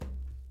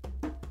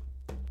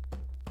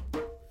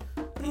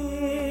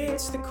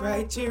It's the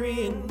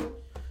criterion.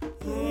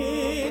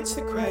 It's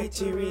the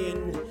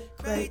criterion.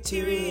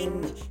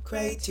 Criterion.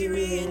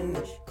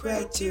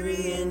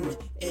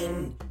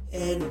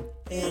 N.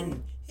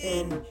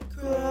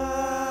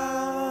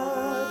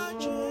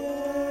 Project.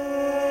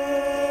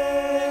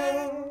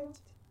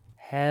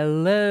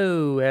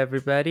 Hello,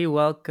 everybody.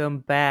 Welcome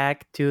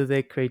back to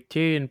the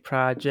Criterion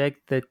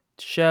Project, the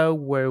show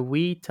where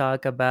we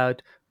talk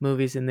about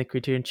movies in the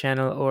Criterion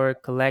channel or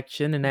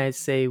collection. And I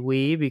say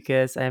we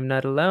because I'm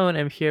not alone.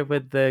 I'm here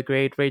with the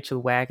great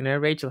Rachel Wagner.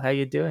 Rachel, how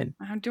you doing?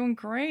 I'm doing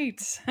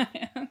great.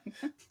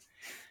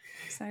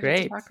 Excited to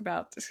Great. talk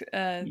about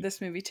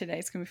this movie today.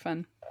 It's gonna be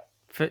fun.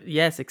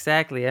 Yes,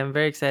 exactly. I'm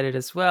very excited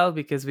as well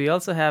because we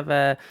also have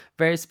a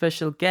very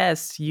special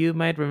guest. You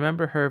might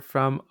remember her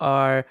from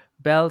our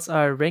Bells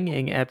Are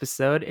Ringing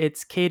episode.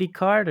 It's Katie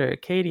Carter.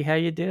 Katie, how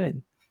you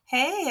doing?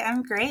 Hey,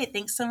 I'm great.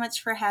 Thanks so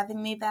much for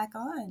having me back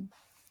on.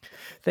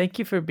 Thank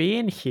you for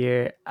being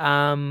here.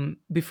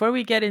 Before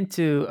we get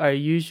into our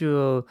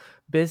usual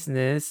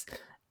business,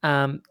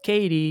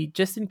 Katie,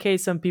 just in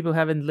case some people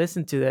haven't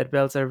listened to that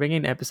Bells Are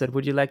Ringing episode,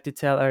 would you like to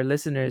tell our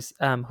listeners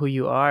who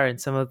you are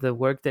and some of the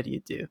work that you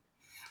do?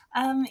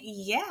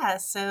 Yeah,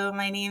 so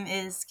my name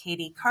is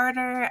Katie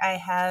Carter. I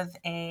have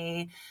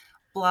a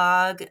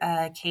blog,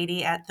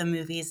 katie at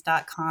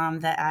themovies.com,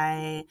 that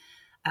I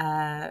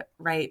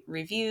write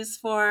reviews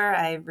for.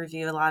 I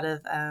review a lot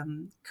of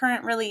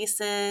current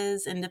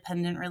releases,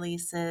 independent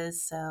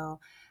releases. So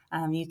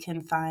you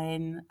can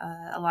find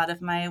a lot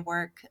of my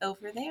work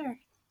over there.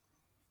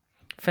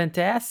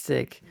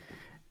 Fantastic.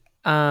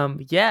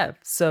 Yeah,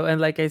 so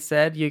and like I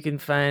said, you can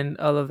find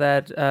all of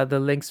that. The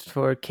links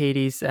for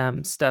Katie's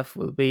stuff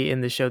will be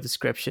in the show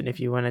description if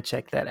you want to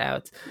check that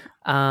out.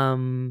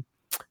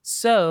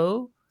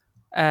 So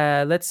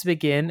let's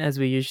begin as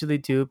we usually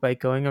do by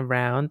going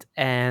around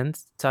and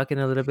talking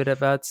a little bit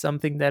about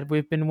something that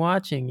we've been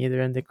watching,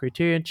 either in the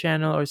Criterion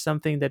channel or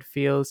something that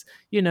feels,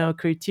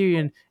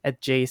 Criterion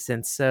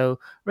adjacent. So,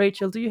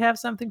 Rachel, do you have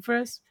something for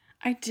us?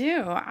 I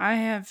do. I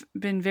have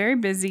been very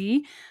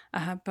busy,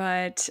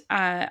 but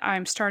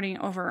I'm starting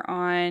over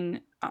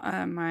on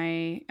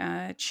my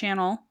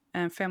channel,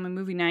 Family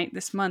Movie Night.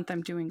 This month,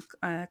 I'm doing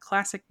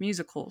classic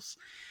musicals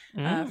for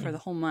the Mm.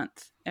 whole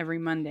month, every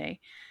Monday.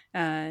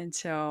 And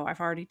so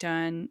I've already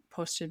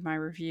posted my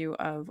review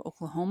of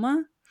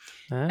Oklahoma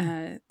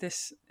Ah.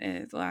 this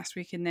last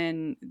week, and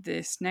then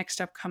this next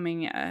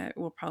upcoming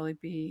will probably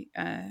be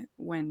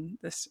when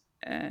this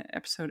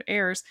episode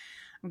airs.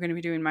 I'm going to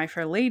be doing My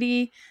Fair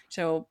Lady.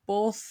 So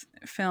both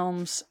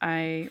films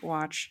I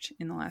watched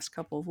in the last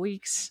couple of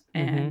weeks,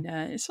 Mm-hmm.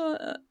 and it's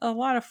a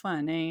lot of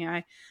fun.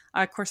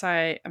 Of course,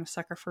 I am a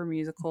sucker for a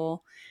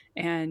musical,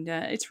 and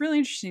it's really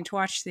interesting to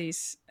watch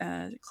these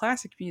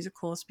classic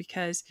musicals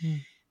because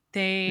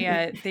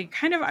they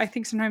kind of, I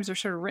think sometimes they're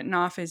sort of written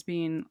off as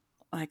being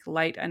like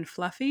light and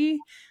fluffy,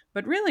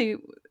 but really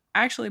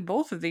actually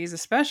both of these,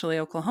 especially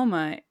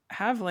Oklahoma,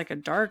 have like a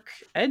dark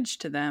edge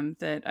to them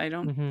that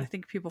Mm-hmm. I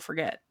think people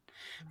forget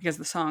because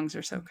the songs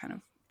are so kind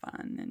of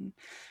fun and,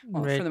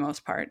 well, for Right. the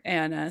most part.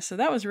 And so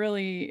that was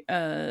really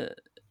an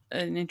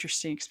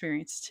interesting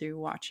experience to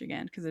watch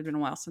again because it'd been a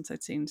while since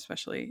I'd seen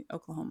especially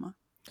Oklahoma.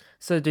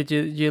 So did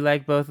you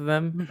like both of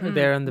them? Hmm.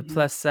 They're on the Hmm.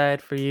 plus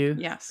side for you?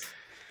 Yes.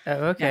 Oh,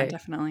 Yeah, okay.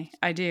 definitely.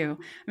 I do.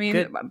 I mean,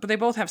 Good. but they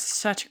both have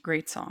such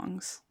great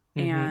songs,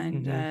 Mm-hmm.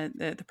 and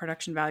Mm-hmm. the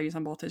production values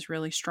on both is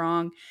really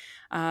strong.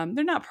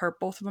 They're not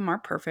both of them are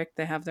perfect.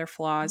 They have their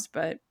flaws,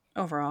 but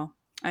overall,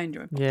 I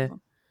enjoy both of Yeah.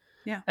 them.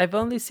 Yeah. I've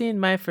only seen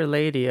My Fair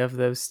Lady of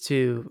those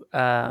two,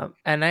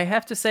 and I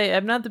have to say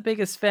I'm not the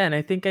biggest fan.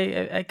 I think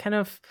I kind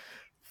of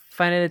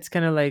find it's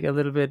kind of like a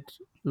little bit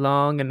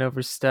long and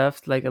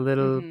overstuffed, like a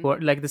little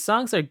Hmm. like the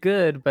songs are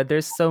good, but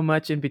there's so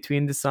much in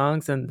between the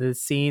songs and the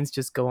scenes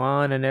just go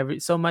on,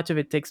 and so much of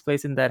it takes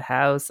place in that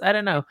house. I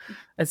don't know,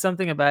 there's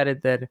something about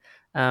it that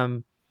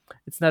um,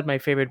 it's not my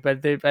favorite,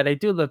 but I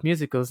do love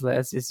musicals,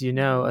 as you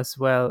know Hmm. as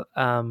well.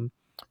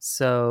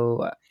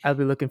 So I'll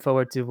be looking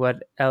forward to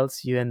what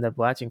else you end up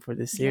watching for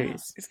this Yeah,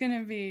 series. it's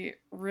gonna be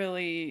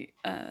really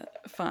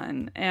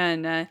fun,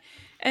 and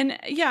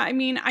yeah, I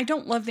mean, I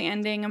don't love the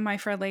ending of My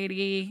Fair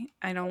Lady.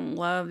 I don't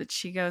love that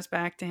she goes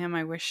back to him.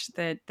 I wish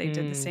that they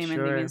did the same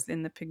ending Sure. as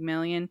in the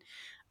Pygmalion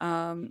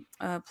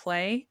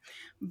play,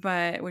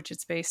 but which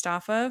it's based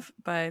off of.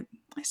 But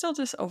I still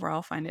just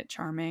overall find it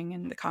charming,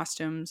 and the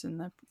costumes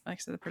and the, like I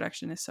said, the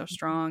production is so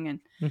strong,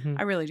 and Hmm.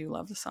 I really do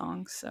love the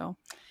songs. So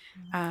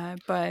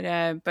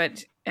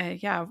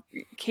yeah,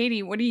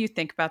 Katie, what do you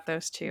think about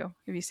those two?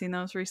 Have you seen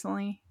those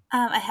recently?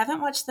 I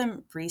haven't watched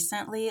them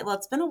recently. Well,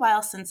 it's been a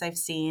while since I've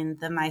seen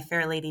the My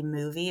Fair Lady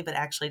movie, but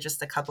actually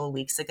just a couple of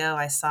weeks ago,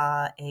 I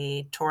saw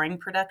a touring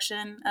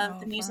production of the Oh,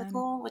 fun.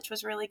 musical, which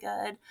was really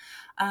good.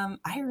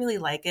 I really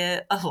like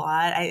it a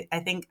lot. I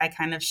think I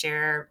kind of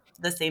share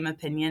the same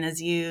opinion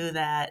as you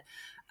that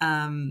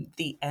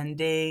the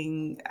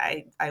ending,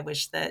 I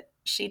wish that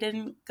she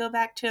didn't go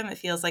back to him. It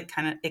feels like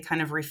it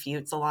kind of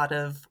refutes a lot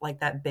of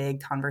like that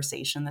big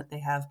conversation that they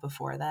have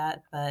before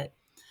that. But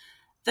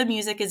the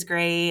music is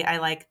great. I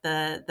like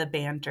the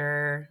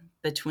banter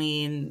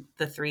between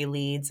the three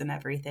leads and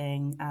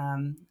everything.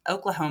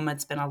 Oklahoma,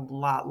 it's been a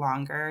lot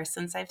longer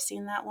since I've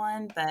seen that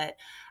one, but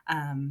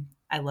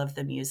I love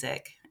the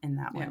music in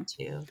that Yeah. one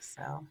too.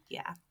 So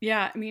yeah,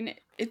 Yeah, I mean,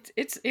 it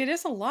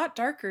is a lot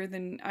darker it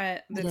than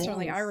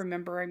certainly I is.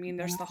 remember. I mean,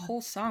 there's the Yeah,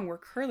 whole song where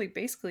Curly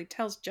basically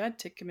tells Judd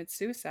to commit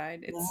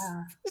suicide. It's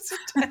yeah. it's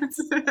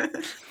intense.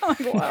 I'm like,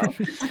 wow.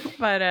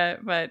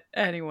 But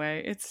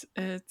anyway,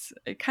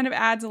 it kind of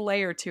adds a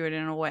layer to it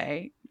in a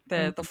way.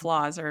 The Mhm.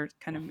 flaws are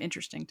kind of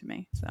interesting to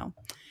me. So,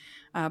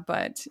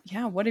 but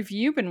yeah, what have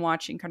you been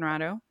watching,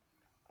 Conrado?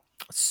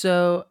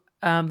 So,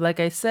 like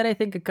I said, I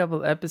think a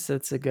couple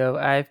episodes ago,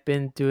 I've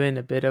been doing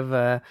a bit of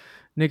a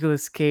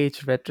Nicolas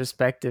Cage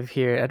retrospective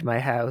here at my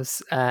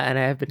house, and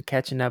I have been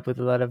catching up with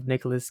a lot of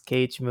Nicolas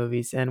Cage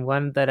movies. And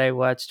one that I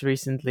watched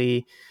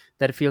recently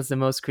that feels the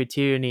most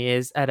criterion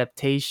is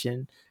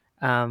Adaptation.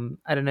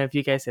 I don't know if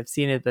you guys have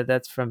seen it, but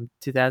that's from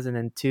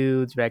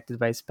 2002, directed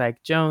by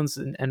Spike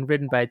Jonze and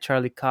written by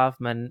Charlie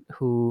Kaufman,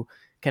 who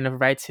kind of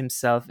writes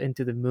himself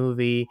into the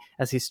movie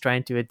as he's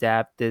trying to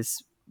adapt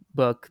this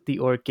book, The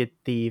Orchid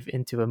Thief,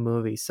 into a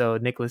movie. So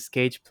Nicolas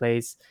Cage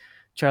plays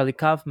Charlie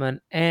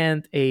Kaufman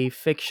and a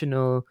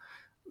fictional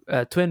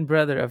twin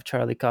brother of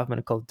Charlie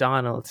Kaufman called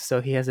Donald.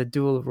 So he has a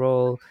dual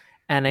role,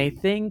 and I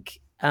think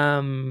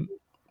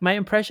my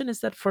impression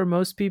is that for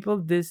most people,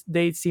 this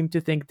they seem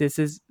to think this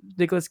is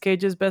Nicolas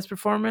Cage's best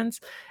performance,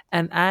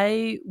 and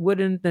I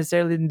wouldn't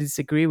necessarily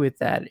disagree with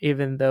that.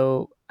 Even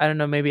though I don't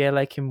know, maybe I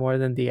like him more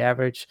than the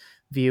average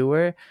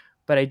viewer,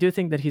 but I do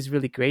think that he's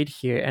really great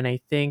here, and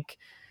I think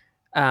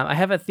I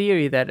have a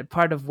theory that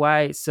part of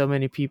why so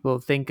many people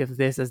think of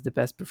this as the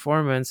best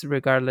performance,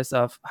 regardless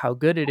of how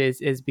good it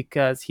is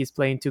because he's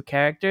playing two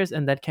characters,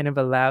 and that kind of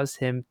allows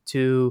him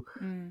to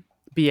Mm,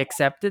 be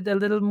accepted a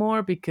little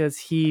more because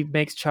he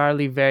makes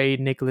Charlie very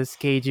Nicolas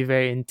Cagey,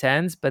 very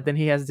intense, but then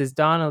he has this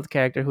Donald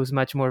character who's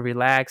much more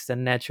relaxed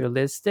and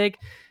naturalistic,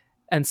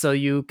 and so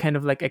you kind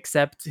of like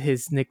accept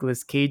his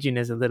Nicolas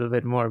Caginess a little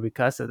bit more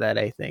because of that.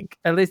 I think,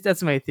 at least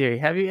that's my theory.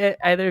 Have you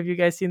either of you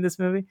guys seen this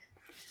movie?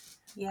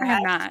 I Yeah, have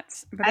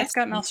not, but I've it's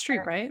got Mel seen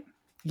Streep, it. right?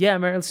 Yeah,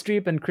 Meryl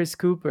Streep and Chris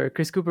Cooper.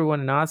 Chris Cooper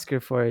won an Oscar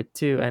for it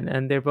too,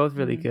 and they're both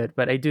really Mm, good.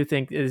 But I do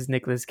think it is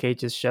Nicolas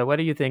Cage's show. What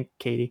do you think,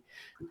 Katie?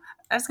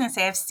 I was going to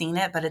say I've seen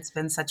it, but it's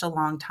been such a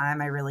long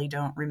time. I really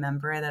don't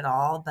remember it at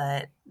all.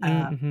 But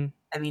Mm-hmm.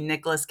 I mean,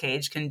 Nicolas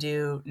Cage can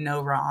do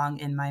no wrong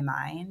in my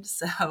mind.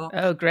 So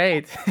Oh,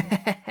 great.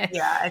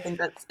 yeah, I think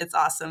it's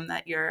awesome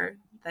that you're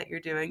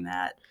doing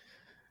that.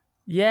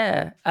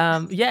 Yeah,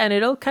 yeah, and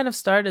it all kind of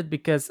started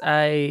because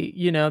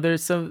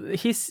there's some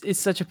he's is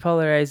such a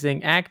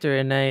polarizing actor,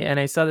 and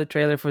I saw the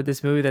trailer for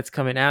this movie that's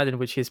coming out in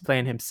which he's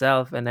playing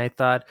himself, and I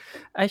thought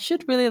I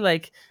should really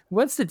like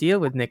what's the deal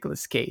with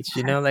Nicolas Cage?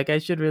 Like I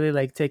should really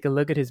like take a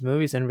look at his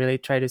movies and really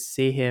try to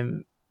see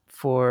him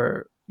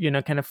for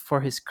kind of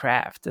for his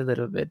craft a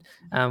little bit,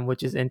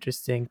 which is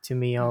interesting to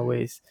me mm,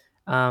 always.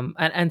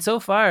 And so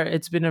far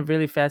it's been a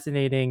really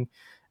fascinating,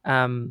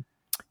 um,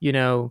 you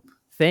know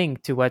thing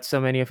to watch so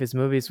many of his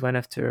movies one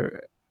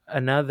after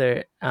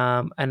another,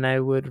 and I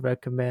would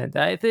recommend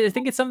I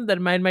think it's something that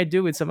I might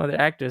do with some other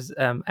actors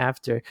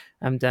after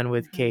I'm done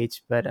with mhm.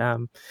 Cage, but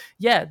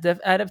yeah, the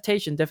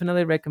adaptation,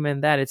 definitely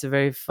recommend that. It's a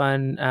very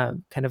fun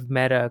kind of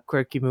meta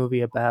quirky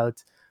movie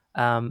about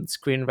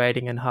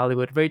screenwriting in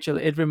Hollywood. Rachel,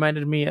 it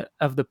reminded me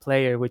of The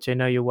Player, which I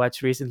know you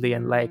watched recently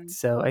and liked, Mm.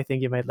 so I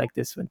think you might like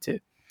this one too.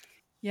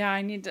 Yeah,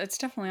 it's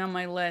definitely on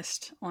my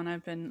list. One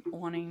I've been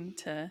wanting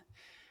to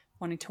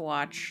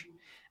watch.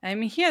 I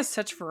mean, he has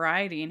such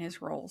variety in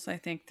his roles. I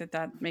think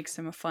that makes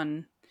him a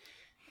fun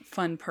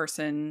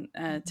person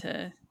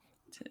to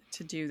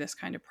do this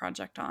kind of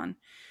project on.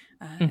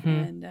 Hmm.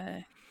 And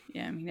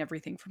Yeah, I mean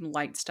everything from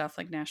light stuff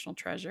like National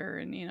Treasure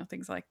and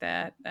things like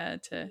that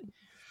to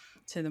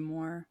the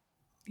more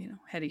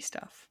heady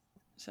stuff.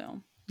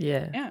 So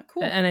Yeah. yeah,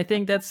 cool. And I That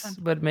think sounds that's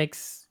fun. what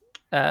makes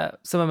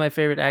some of my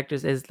favorite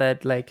actors is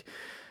that like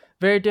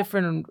very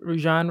different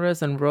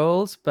genres and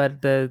roles,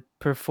 but the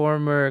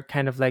performer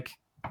kind of like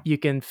you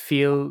can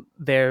feel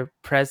their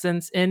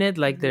presence in it,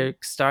 like Hmm. their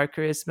star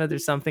charisma.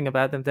 There's something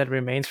about them that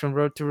remains from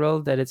role to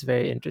role that is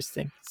very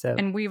interesting. So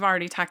And we've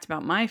already talked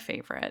about my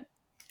favorite,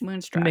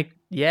 Moonstruck, Nick,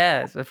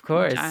 yes, of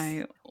which course.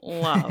 I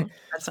love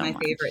That's so my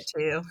favorite much.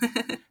 too.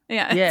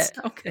 Yeah, Yeah, it's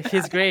so good.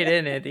 he's great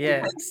in it.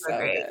 Yeah, It's so So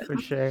great. good. for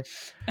sure.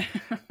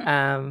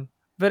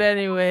 But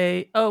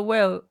anyway, oh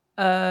well,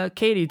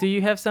 Katie, do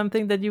you have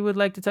something that you would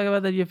like to talk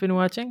about that you've been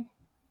watching?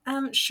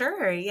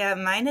 Sure. Yeah,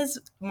 mine is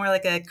more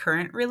like a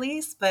current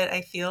release, but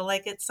I feel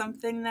like it's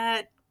something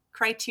that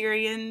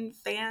Criterion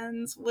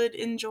fans would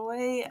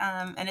enjoy.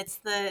 And it's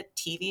the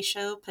TV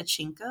show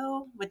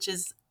Pachinko, which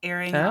is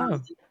airing on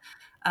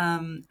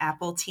Oh.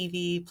 Apple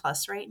TV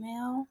Plus right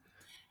now.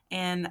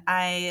 And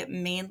I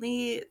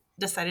mainly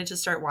decided to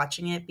start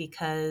watching it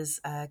because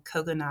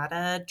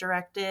Kogonada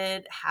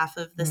directed half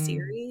of the Mm.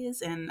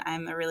 series, and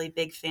I'm a really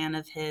big fan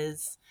of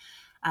his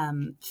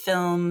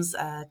films,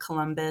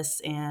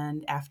 Columbus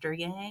and After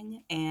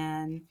Yang.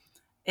 And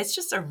it's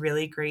just a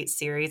really great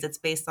series. It's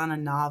based on a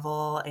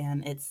novel,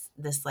 and it's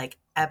this like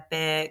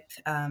epic,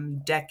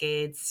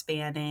 decades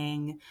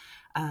spanning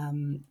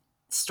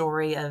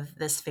story of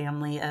this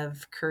family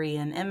of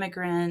Korean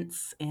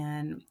immigrants.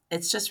 And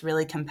it's just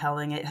really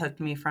compelling. It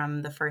hooked me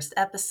from the first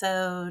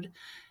episode.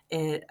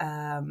 It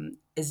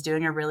is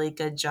doing a really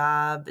good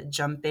job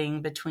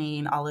jumping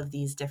between all of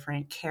these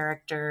different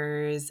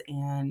characters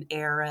and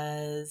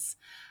eras.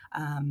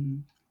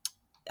 Um,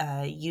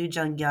 Yoo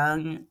Jung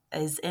Young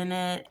is in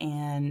it,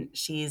 and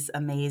she's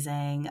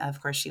amazing.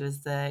 Of course, she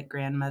was the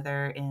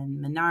grandmother in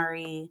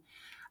Minari.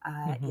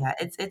 Hmm. Yeah,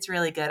 it's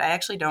really good. I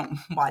actually don't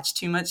watch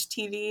too much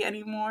TV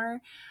anymore,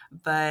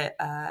 but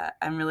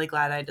I'm really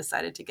glad I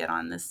decided to get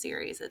on this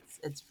series.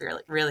 It's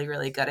really really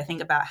really good. I think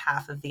about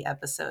half of the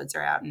episodes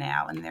are out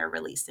now, and they're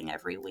releasing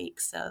every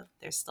week, so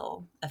there's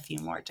still a few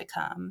more to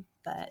come.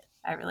 But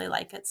I really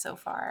like it so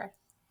far.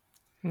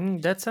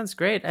 That sounds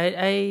great.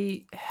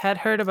 I had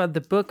heard about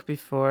the book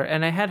before,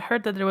 and I had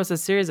heard that there was a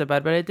series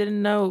about, but I didn't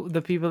know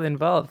the people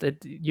involved.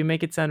 You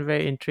make it sound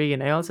very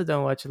intriguing. I also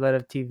don't watch a lot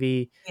of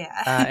TV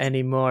Yeah,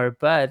 anymore,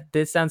 but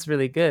this sounds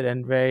really good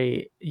and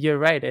very. You're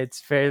right.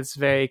 It's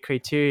very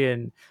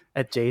Criterion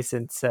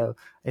adjacent, so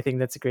I think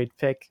that's a great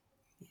pick.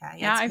 yeah, yeah.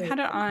 Yeah, It's I've really had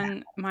it good.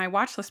 on my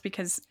watch list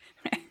because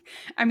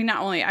I mean, not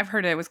only I've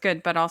heard it was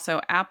good, but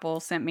also Apple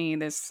sent me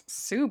this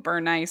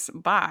super nice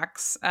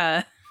box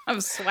of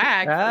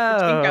swag for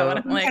Pachinko, and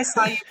Oh. I'm I like,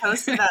 saw you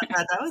post about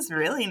that. That was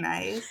really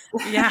nice.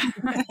 yeah,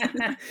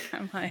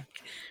 I'm like,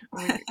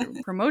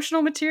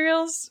 promotional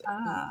materials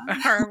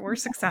Ah, were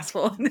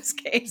successful in this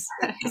case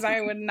because I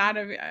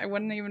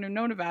wouldn't even have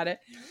known about it.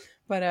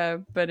 But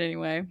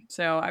anyway,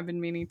 so I've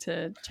been meaning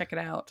to check it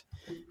out.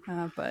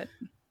 But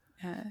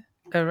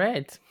All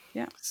right.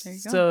 yeah, there you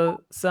go.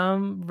 So,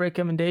 some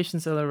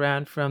recommendations all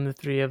around from the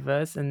three of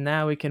us, and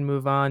now we can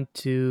move on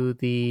to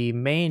the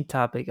main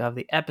topic of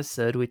the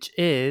episode, which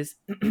is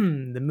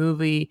the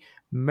movie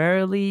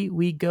Merrily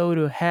We Go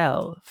to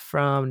Hell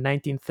from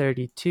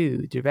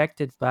 1932,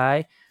 directed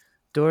by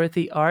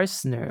Dorothy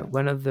Arzner,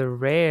 one of the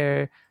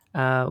rare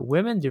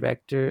women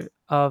director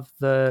of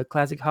the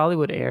classic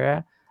Hollywood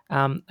era.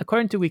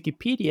 According to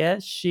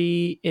Wikipedia,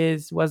 she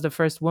was the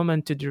first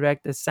woman to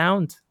direct a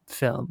sound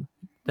film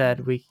that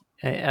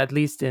at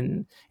least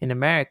in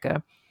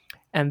America.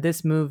 And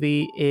this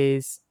movie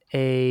is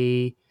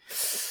a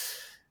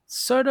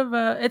sort of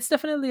it's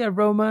definitely a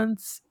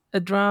romance, a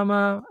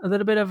drama, a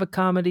little bit of a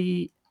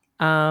comedy.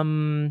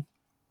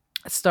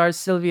 Stars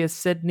Sylvia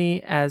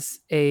Sidney as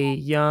a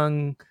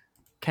young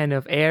kind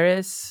of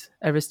heiress,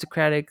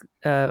 aristocratic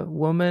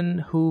woman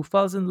who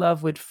falls in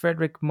love with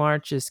Frederick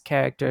March's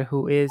character,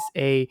 who is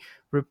a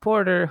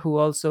reporter who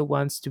also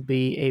wants to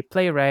be a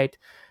playwright.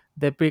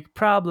 The big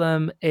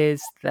problem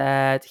is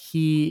that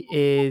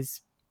the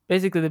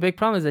big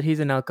problem is that he's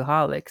an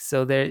alcoholic.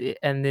 So there,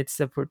 and it's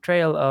a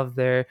portrayal of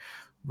their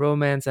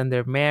romance and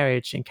their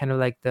marriage and kind of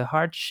like the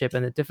hardship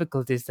and the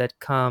difficulties that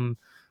come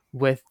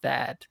with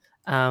that.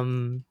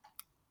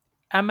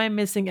 Am I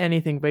missing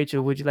anything,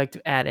 Rachel? Would you like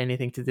to add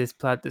anything to this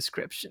plot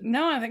description?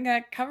 No, I think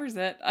that covers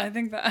it. I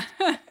think that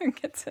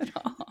gets it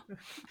all.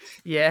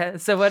 Yeah.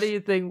 So, what do you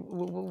think?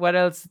 What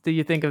else do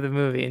you think of the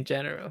movie in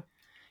general?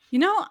 You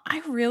know,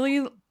 I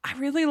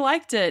really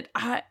liked it.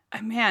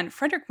 Man,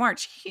 Frederick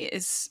March,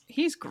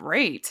 he's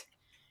great.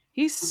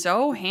 He's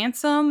so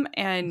handsome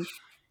and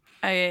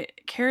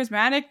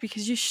charismatic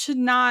because you should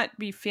not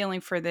be feeling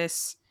for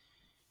this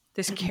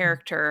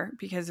character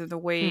because of the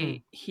Hmm.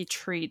 way he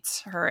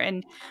treats her.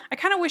 And I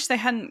kind of wish they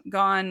hadn't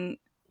gone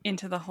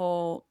into the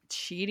whole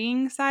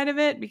cheating side of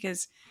it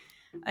because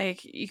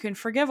like you can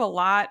forgive a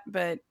lot,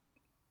 but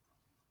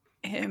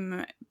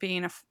him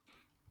being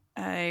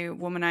a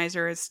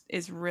womanizer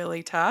is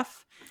really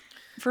tough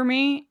for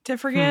me to Hmm.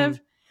 forgive.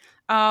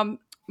 Um,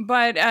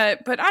 but I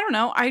don't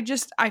know.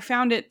 I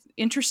found it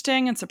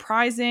interesting and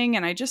surprising,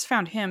 and I just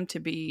found him to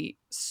be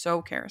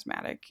so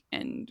charismatic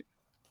and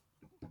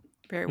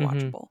very Hmm.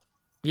 watchable.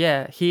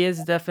 Yeah, he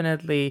is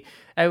definitely.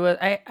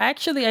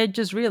 I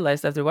just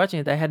realized after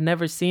watching it I had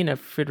never seen a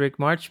Friedrich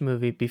March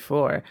movie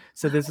before,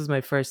 so this was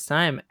my first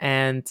time,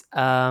 and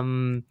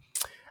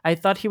I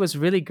thought he was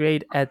really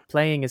great at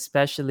playing,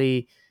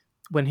 especially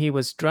when he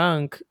was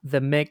drunk,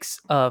 the mix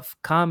of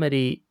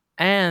comedy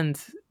and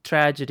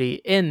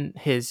tragedy in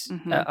his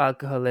Hmm.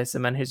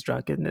 alcoholism and his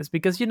drunkenness.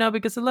 Because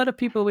a lot of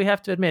people, we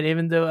have to admit,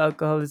 even though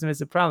alcoholism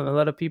is a problem, a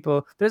lot of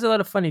people, there's a lot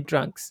of funny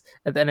drunks.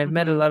 And I've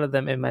met a Hmm. lot of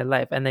them in my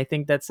life. And I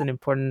think that's an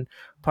important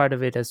part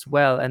of it as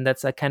well. And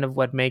that's a kind of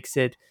what makes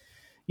it,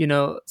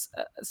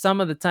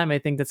 some of the time I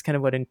think that's kind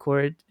of what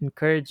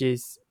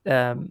encourages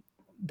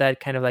that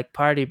kind of like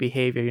party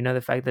behavior,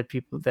 the fact that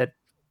people that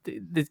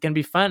it can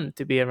be fun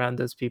to be around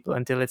those people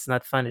until it's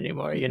not fun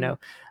anymore,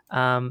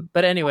 Hmm.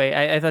 but anyway,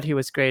 I thought he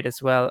was great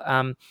as well.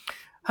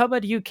 How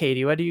about you,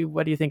 Katie? What do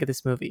you think of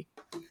this movie?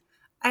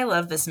 I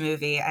love this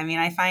movie. I mean,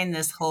 I find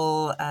this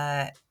whole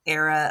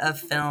era of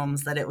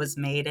films that it was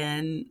made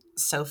in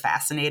so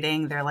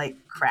fascinating. They're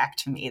like crack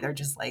to me. They're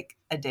just like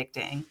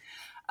addicting.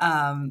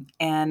 And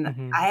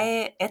Hmm.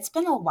 it's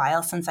been a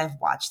while since I've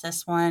watched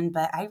this one,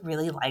 but I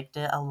really liked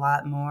it a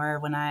lot more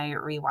when I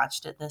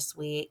rewatched it this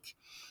week.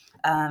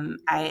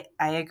 I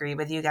agree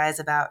with you guys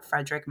about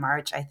Frederick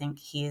March. I think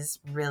he's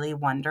really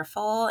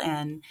wonderful,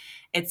 and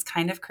it's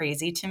kind of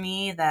crazy to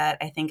me that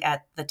I think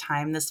at the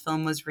time this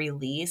film was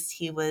released,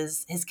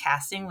 his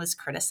casting was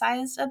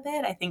criticized a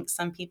bit. I think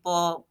some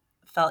people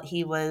felt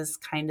he was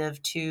kind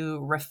of too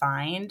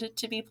refined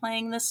to be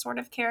playing this sort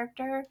of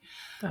character,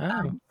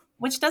 Oh.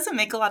 which doesn't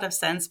make a lot of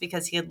sense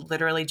because he had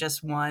literally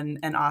just won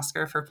an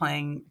Oscar for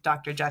playing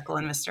Dr. Jekyll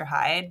and Mr.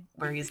 Hyde,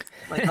 where he's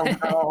like a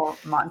little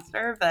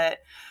monster. But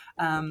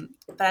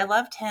I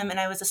loved him, and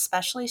I was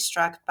especially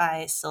struck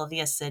by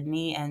Sylvia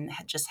Sidney and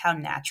just how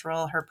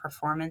natural her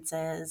performance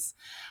is.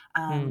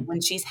 Mm,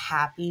 When she's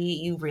happy,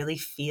 you really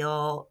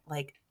feel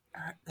like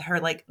her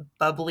like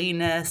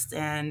bubbliness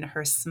and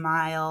her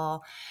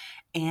smile,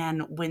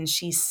 and when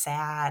she's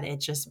sad, it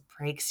just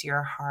breaks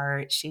your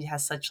heart. She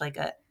has such like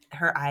a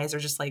her eyes are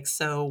just like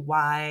so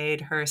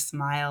wide. Her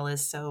smile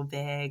is so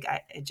big.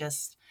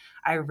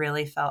 I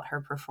really felt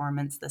her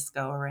performance this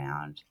go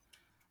around.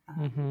 Um,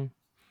 mm-hmm,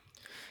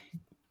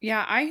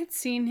 Yeah, I had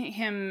seen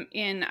him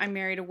in I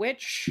Married a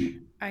Witch.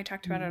 I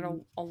talked about it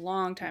mhm, a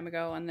long time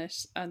ago on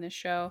this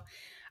show,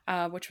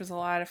 which was a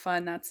lot of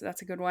fun. That's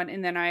a good one.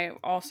 And then I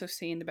also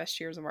seen The Best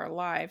Years of Our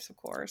Lives, of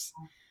course,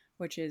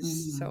 which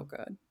is so mhm.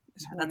 good.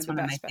 It's Yeah, one of that's the one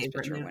of my best favorite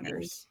picture movies.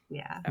 winners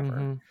Yeah. ever.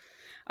 mm-hmm,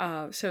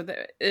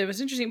 It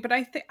was interesting, but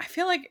I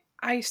feel like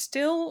I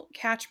still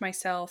catch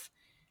myself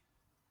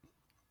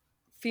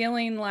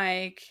feeling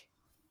like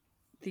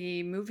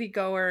the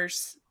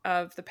moviegoers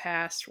of the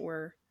past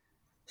were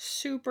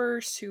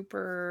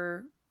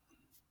super,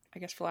 I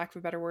guess for lack of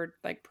a better word,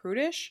 like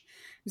prudish.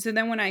 And so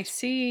then when I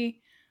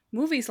see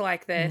movies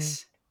like mm,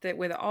 this, that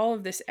with all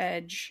of this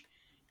edge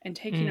and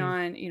taking mm,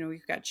 on,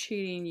 you've got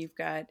cheating, you've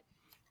got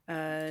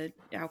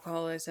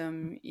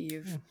alcoholism,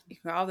 you've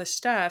got all this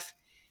stuff,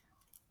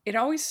 it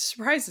always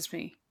surprises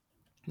me.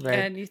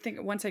 right, And you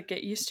think once I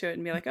get used to it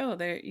and be like, oh,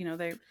 they,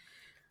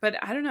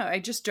 but I don't know, I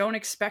just don't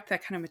expect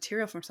that kind of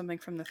material from something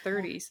from the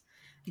Yeah, 30s.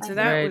 And I so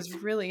hear that right. was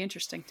really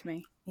interesting to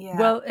me. Yeah.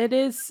 Well, it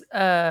is.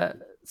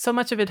 So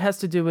much of it has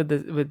to do with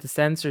the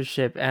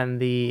censorship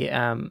and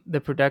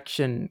the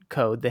production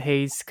code, the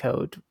Hayes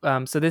Code.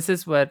 So this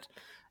is what,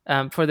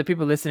 for the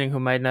people listening who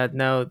might not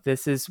know,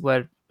 this is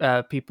what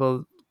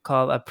people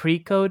call a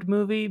pre-code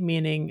movie,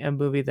 meaning a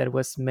movie that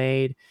was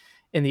made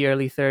in the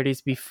early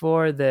 30s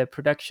before the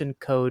production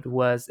code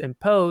was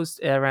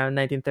imposed around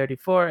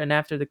 1934. And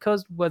after the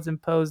code was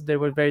imposed, there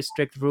were very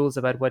strict rules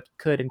about what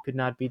could and could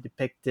not be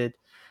depicted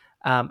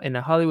in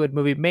a Hollywood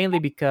movie, mainly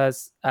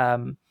because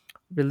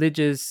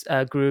religious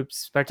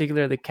groups,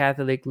 particularly the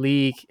Catholic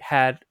League,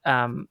 had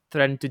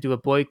threatened to do a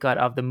boycott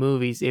of the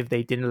movies if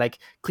they didn't like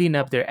clean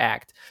up their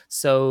act.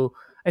 So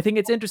I think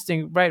it's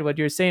interesting, right? What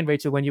you're saying,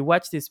 Rachel. When you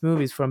watch these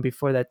movies from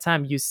before that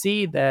time, you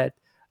see that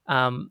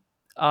um,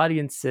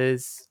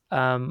 audiences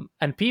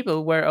and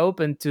people were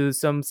open to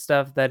some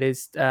stuff that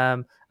is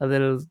a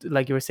little,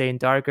 like you were saying,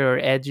 darker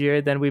or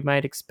edgier than we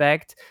might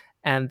expect,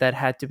 and that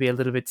had to be a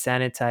little bit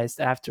sanitized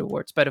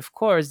afterwards. But of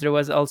course, there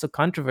was also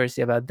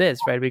controversy about this,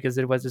 right? Because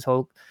there was this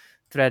whole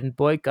threatened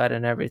boycott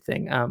and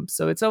everything.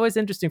 So it's always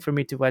interesting for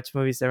me to watch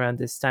movies around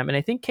this time. And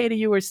I think, Katie,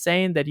 you were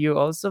saying that you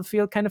also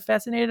feel kind of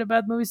fascinated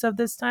about movies of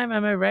this time.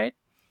 Am I right?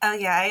 Oh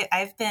yeah,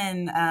 I've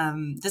been.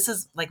 This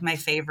is like my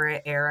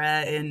favorite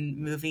era in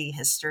movie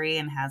history,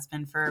 and has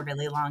been for a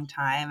really long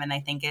time. And I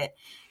think it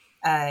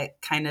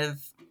kind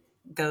of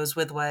goes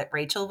with what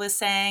Rachel was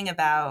saying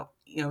about,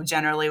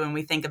 generally when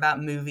we think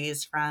about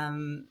movies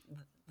from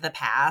the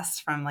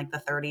past, from like the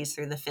 30s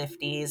through the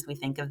 50s, we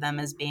think of them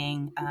as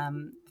being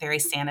very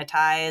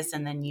sanitized.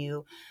 And then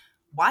you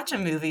watch a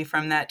movie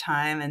from that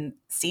time and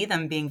see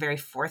them being very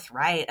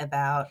forthright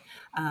about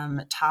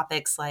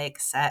topics like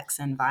sex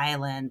and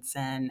violence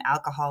and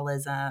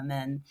alcoholism.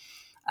 And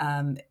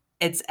um,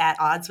 it's at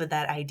odds with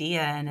that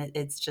idea, and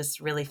it's just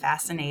really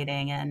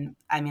fascinating. And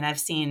I mean, I've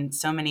seen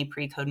so many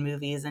pre-code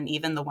movies, and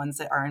even the ones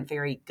that aren't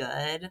very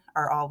good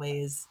are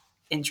always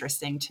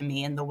interesting to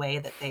me in the way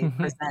that they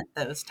present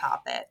those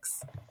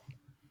topics.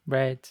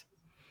 Right.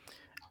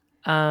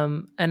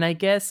 And I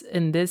guess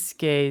in this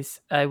case,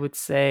 I would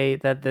say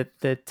that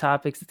the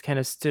topics that kind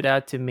of stood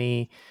out to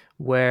me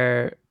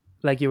were,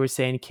 like you were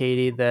saying,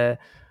 Katie,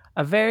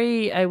 a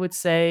very, I would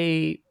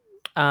say,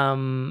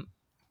 um,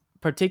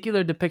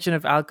 particular depiction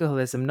of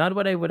alcoholism. Not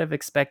what I would have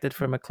expected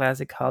from a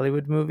classic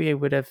Hollywood movie. I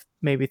would have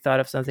maybe thought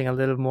of something a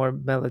little more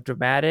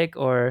melodramatic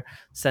or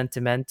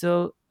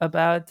sentimental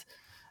about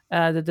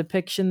the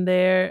depiction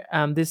there.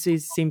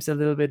 Seems a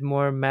little bit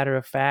more matter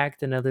of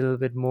fact and a little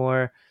bit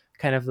more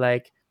kind of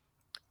like,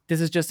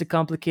 this is just a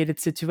complicated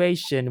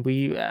situation.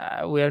 We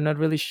are not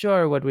really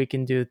sure what we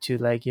can do to,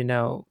 like,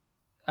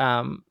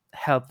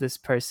 help this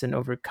person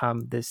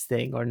overcome this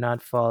thing or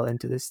not fall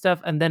into this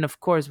stuff. And then of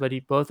course what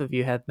both of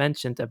you had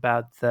mentioned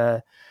about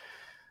the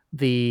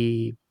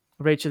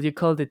Rachel, you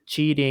called it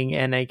cheating,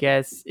 and I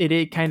guess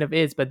it kind of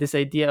is, but this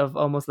idea of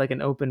almost like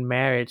an open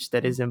marriage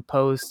that is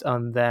imposed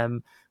on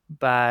them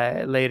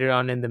by later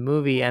on in the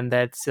movie, and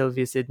that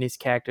Sylvia Sidney's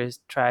character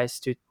tries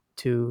to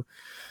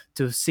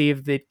to see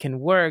if it can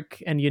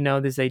work. And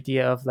this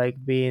idea of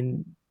like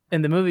being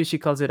in the movie, she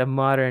calls it a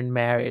modern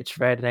marriage,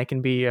 right? And I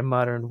can be a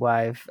modern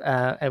wife,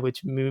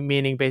 which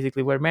meaning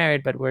basically we're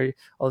married, but we're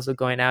also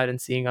going out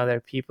and seeing other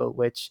people,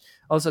 which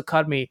also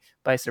caught me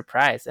by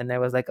surprise. And I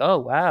was like, oh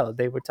wow,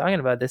 they were talking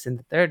about this in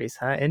the 30s,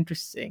 huh?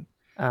 Interesting.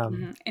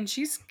 And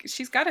she's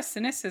got a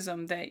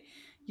cynicism that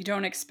you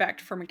don't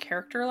expect from a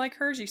character like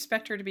hers. You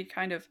expect her to be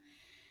kind of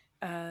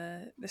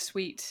the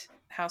sweet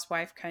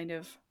housewife kind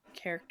of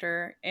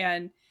character,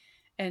 and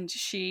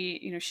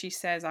she, she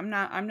says, I'm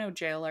no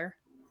jailer,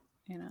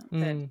 that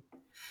mm,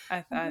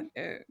 I thought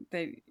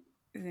they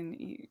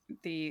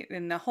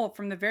in the whole,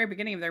 from the very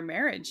beginning of their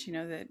marriage,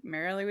 that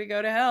merrily we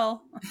go to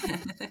hell.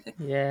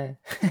 yeah.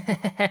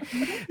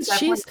 Definitely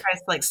She's tries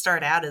to like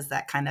start out as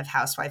that kind of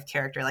housewife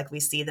character. Like we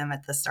see them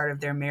at the start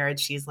of their marriage.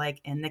 She's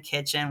like in the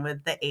kitchen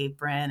with the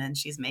apron and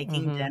she's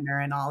making mhm. dinner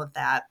and all of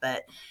that.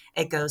 But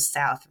it goes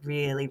south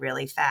really,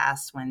 really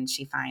fast when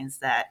she finds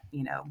that,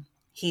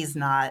 he's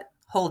not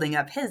holding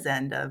up his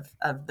end of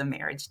the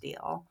marriage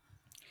deal.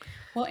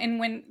 Well, and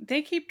when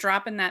they keep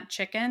dropping that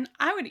chicken,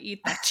 I would eat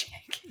that chicken.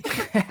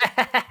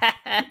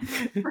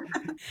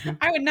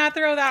 I would not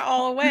throw that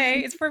all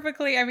away. It's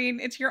perfectly, I mean,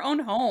 it's your own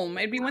home.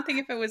 It'd be one thing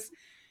if it was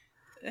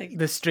like The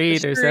the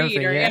street or street,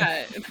 something, or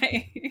yeah.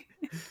 yeah.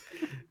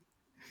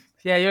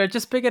 Yeah, you're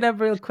just pick it up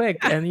real quick,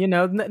 and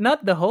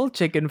not the whole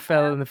chicken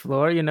fell on the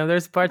floor.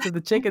 There's parts of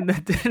the chicken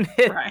that didn't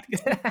hit. Right.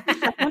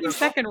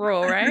 20-second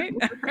rule, right?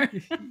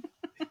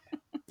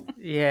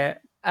 Yeah.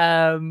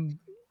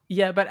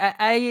 Yeah, but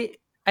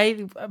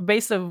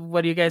based on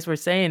what you guys were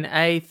saying,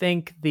 I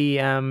think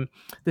the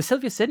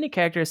Sylvia Sidney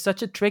character is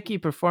such a tricky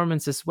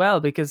performance as well,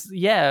 because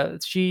yeah,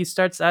 she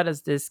starts out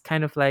as this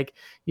kind of like,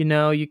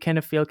 you kind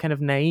of feel kind of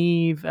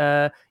naive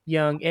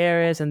young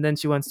heiress, and then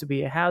she wants to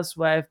be a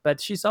housewife, but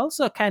she's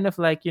also kind of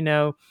like,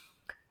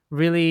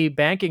 really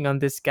banking on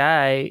this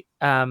guy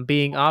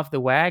being off the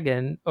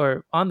wagon,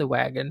 or on the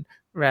wagon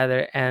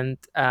rather, and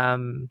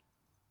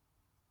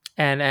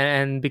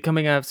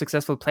becoming a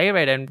successful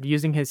playwright, and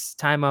using his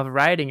time off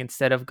writing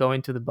instead of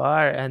going to the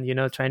bar, and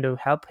trying to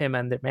help him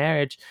and their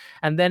marriage.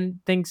 And then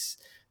things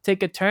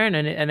take a turn,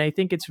 and I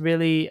think it's a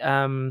really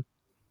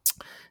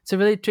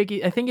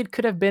tricky. I think it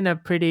could have been a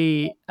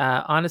pretty,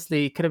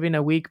 honestly, it could have been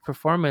a weak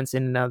performance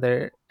in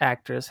another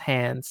actor's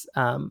hands.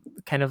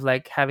 Kind of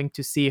like having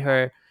to see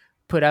her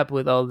put up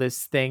with all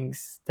these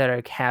things that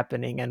are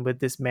happening, and with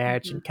this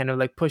marriage, and kind of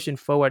like pushing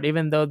forward,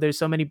 even though there's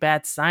so many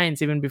bad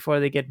signs even before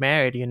they get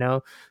married.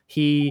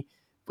 He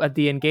at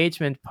the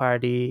engagement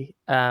party,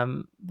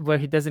 where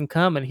he doesn't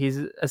come, and he's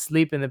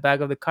asleep in the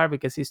back of the car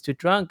because he's too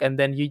drunk, and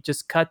then you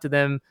just cut to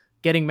them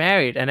getting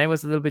married, and I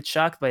was a little bit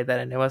shocked by that,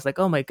 and I was like,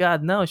 oh my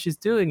god, no, she's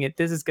doing it,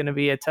 this is going to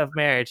be a tough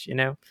marriage.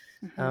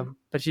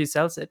 But she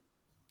sells it.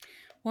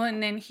 Well,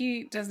 and then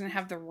he doesn't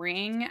have the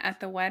ring at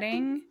the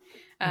wedding,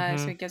 so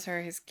Hmm. he gives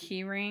her his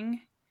key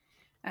ring,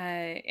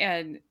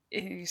 and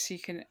she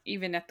can,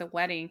 even at the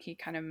wedding, he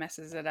kind of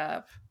messes it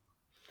up.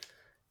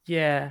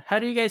 Yeah, how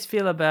do you guys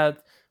feel about,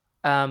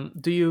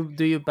 do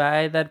you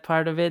buy that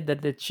part of it,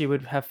 that she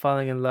would have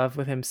fallen in love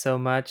with him so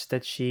much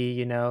that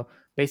she,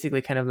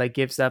 basically kind of like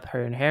gives up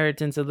her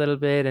inheritance a little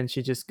bit, and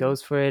she just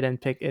goes for it and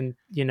Well, and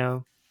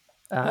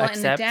the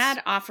accepts?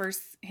 dad offers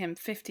him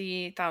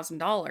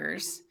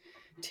 $50,000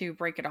 to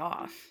break it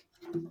off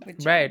with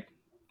Jen. Right.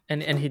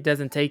 And he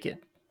doesn't take it.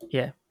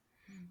 Yeah.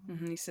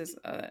 He says,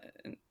 nah.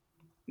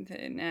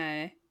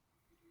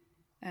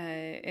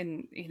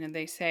 And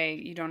they say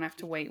you don't have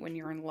to wait when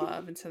you're in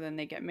love, and so then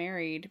they get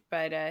married.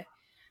 But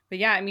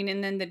yeah, I mean,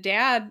 and then the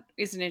dad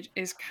is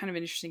kind of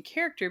an interesting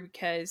character,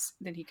 because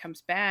then he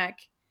comes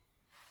back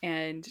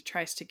and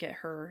tries to get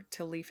her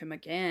to leave him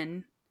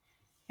again,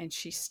 and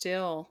she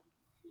still,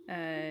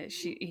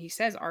 he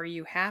says, "Are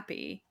you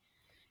happy?"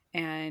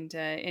 And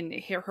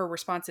her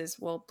response is,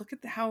 "Well, look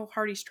at how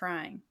hard he's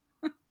trying."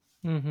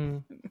 Mm-hmm.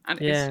 Is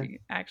Yeah. she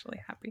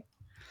actually happy?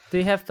 Do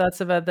you have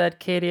thoughts about that,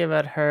 Katie,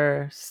 about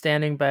her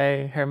standing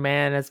by her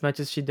man as much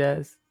as she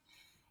does?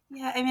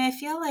 Yeah, I mean, I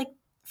feel like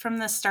from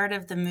the start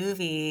of the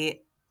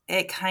movie,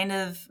 it kind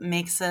of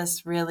makes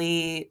us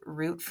really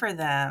root for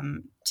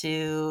them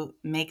to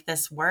make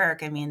this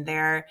work. I mean,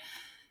 they're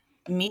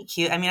meet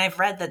cute. I mean, I've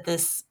read that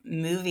this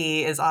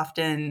movie is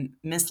often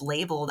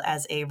mislabeled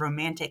as a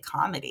romantic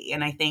comedy.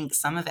 And I think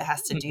some of it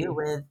has to do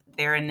with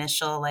their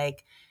initial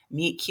like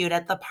meet cute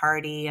at the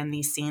party and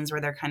these scenes where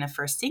they're kind of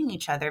first seeing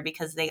each other,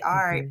 because they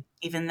are, Mm-hmm.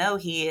 even though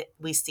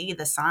we see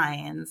the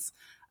signs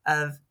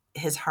of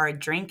his hard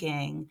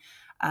drinking,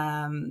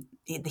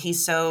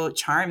 he's so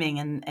charming,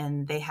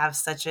 and they have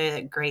such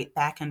a great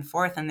back and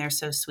forth, and they're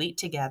so sweet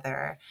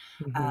together.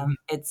 Mm-hmm.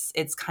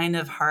 It's kind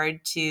of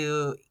hard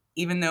to,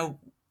 even though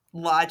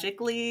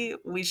logically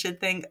we should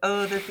think,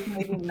 oh, this is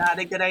maybe not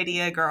a good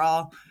idea,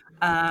 girl.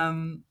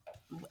 Um,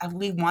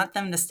 we want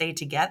them to stay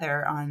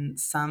together on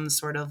some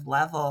sort of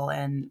level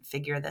and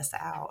figure this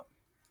out.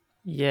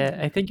 Yeah,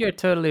 I think you're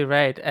totally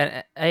right.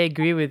 And I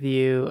agree with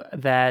you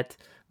that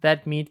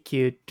that meet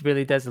cute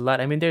really does a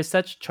lot. I mean, they're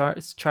such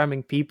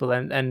charming people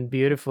and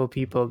beautiful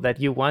people that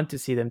you want to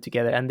see them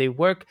together, and they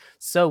work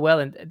so well.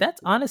 And that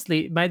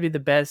honestly might be the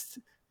best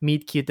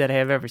meet cute that I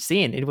have ever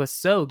seen. It was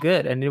so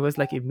good, and it was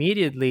like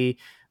immediately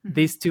Mm-hmm.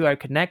 these two are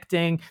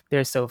connecting.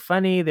 They're so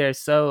funny. They're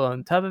so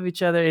on top of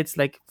each other. It's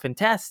like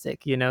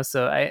fantastic, you know.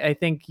 So I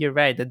think you're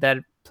right that that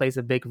plays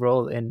a big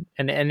role in,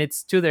 and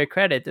it's to their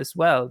credit as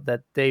well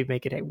that they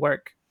make it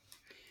work.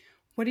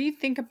 What do you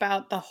think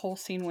about the whole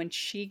scene when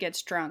she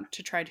gets drunk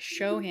to try to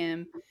show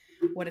him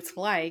what it's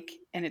like,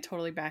 and it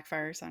totally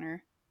backfires on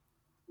her?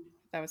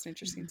 That was an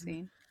interesting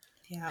scene.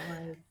 Yeah,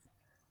 it was.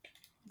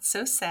 It's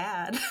so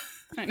sad.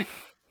 I know.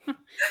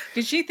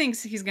 Because she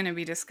thinks he's going to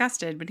be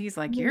disgusted, but he's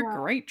like, "You're Yeah.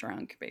 great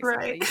drunk, basically.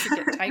 Right. You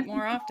should get tight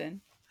more often."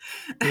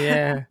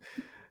 Yeah.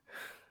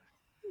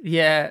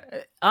 Yeah,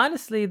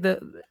 honestly,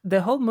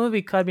 the whole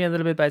movie caught me a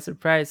little bit by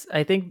surprise.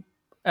 I think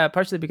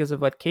partially because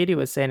of what Katie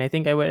was saying. I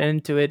think I went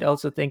into it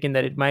also thinking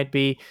that it might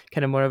be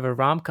kind of more of a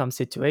rom com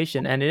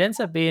situation, and it ends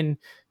up being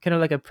kind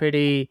of like a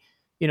pretty,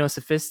 you know,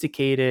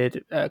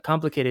 sophisticated,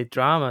 complicated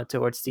drama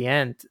towards the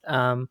end.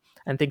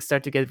 And things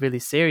start to get really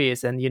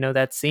serious. And you know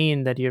that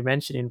scene that you're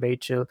mentioning,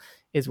 Rachel,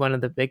 is one of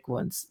the big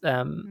ones.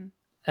 Mm-hmm.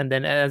 And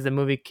then as the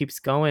movie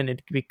keeps going,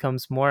 it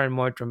becomes more and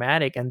more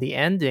dramatic. And the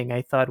ending,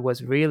 I thought,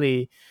 was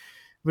really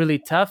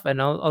tough and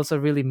also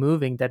really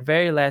moving. That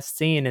very last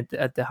scene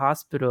at the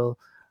hospital,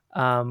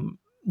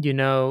 you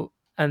know,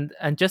 and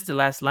just the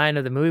last line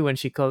of the movie when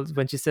she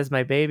says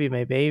my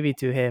baby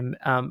to him.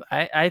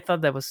 I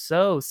thought that was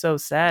so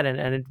sad,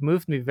 and it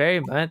moved me very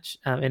much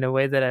in a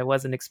way that I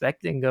wasn't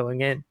expecting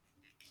going in.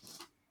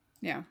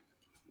 Yeah.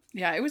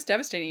 Yeah, it was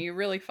devastating. You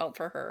really felt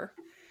for her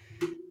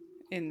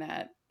in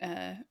that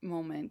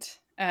moment.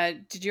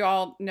 Did you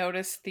all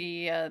notice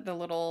the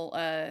little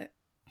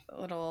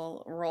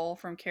role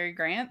from Cary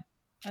Grant?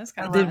 That was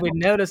kind of Did fun. we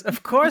notice?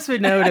 Of course we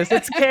noticed.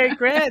 It's Cary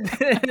Grant,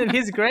 and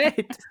he's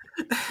great.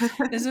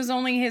 This was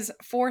only his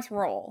fourth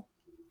role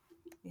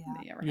Yeah.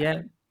 that he ever Yeah,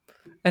 had.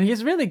 and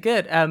he's really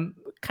good.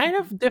 Kind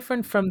of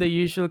different from the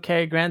usual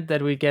Cary Grant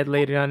that we get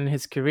later on in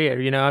his career.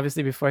 You know,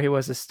 obviously before he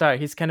was a star,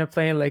 he's kind of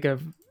playing like a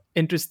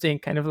interesting,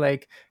 kind of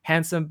like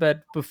handsome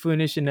but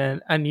buffoonish in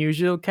an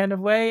unusual kind of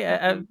way.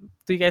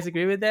 Do you guys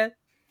agree with that?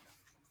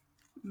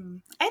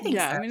 I think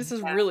Yeah, so. I mean, this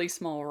is a Yeah. really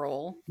small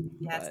role,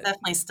 Yeah, it's but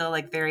definitely still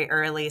like very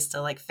early,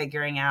 still like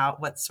figuring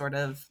out what sort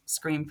of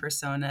screen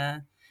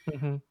persona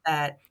Hmm.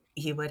 that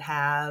he would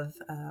have.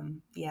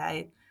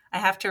 Yeah, I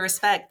have to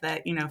respect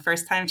that,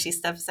 first time she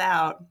steps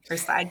out, her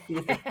side piece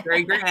is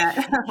Cary Grant.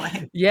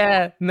 Like,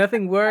 Yeah,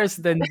 nothing worse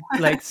than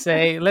like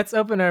say, let's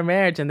open our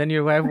marriage, and then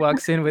your wife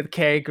walks in with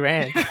Cary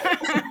Grant.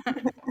 yeah,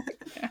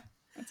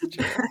 that's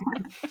true.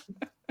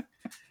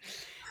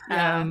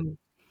 Yeah. um,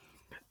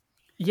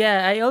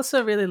 Yeah, I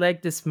also really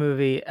like this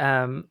movie.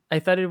 I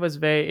thought it was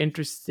very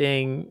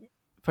interesting,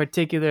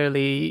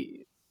 particularly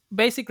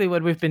basically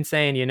what we've been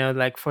saying, you know,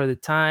 like for the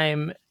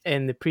time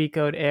in the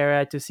pre-code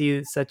era to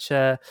see such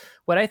a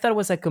what I thought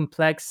was a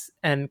complex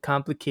and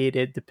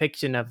complicated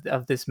depiction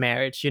of this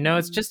marriage. You know,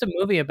 it's just a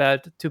movie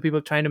about two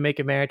people trying to make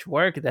a marriage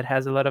work that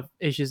has a lot of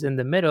issues in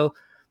the middle.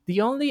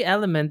 The only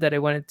element that I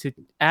wanted to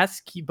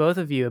ask both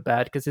of you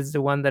about, because it's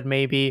the one that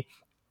maybe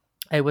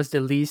I was the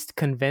least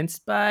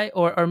convinced by,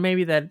 or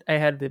maybe that I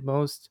had the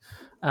most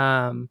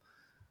um,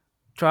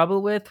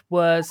 trouble with,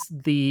 was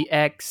the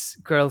ex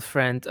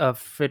girlfriend of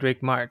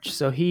Frederick March.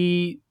 So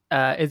it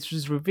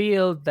was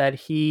revealed that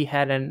he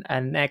had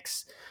an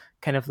ex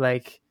kind of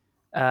like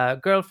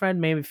girlfriend,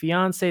 maybe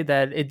fiance,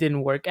 that it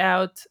didn't work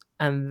out,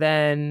 and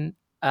then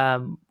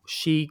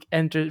she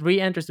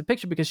re-enters the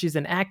picture because she's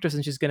an actress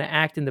and she's going to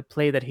act in the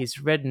play that he's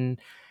written.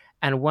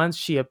 And once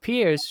she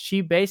appears,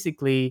 she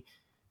basically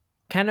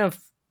kind of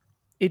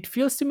it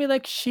feels to me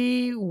like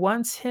she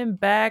wants him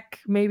back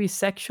maybe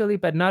sexually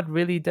but not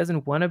really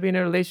doesn't want to be in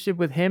a relationship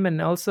with him,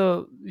 and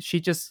also she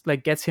just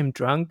like gets him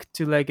drunk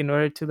to like in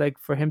order to like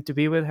for him to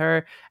be with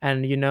her.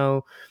 And you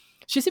know,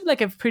 she seemed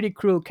like a pretty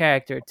cruel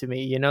character to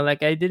me, you know,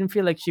 like I didn't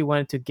feel like she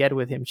wanted to get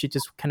with him. She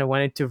just kind of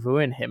wanted to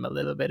ruin him a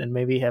little bit and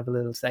maybe have a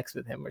little sex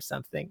with him or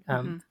something.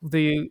 Hmm. Do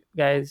you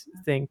guys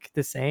think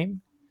the same?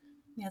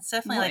 yeah, it's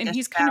definitely Well, like and a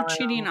he's kind of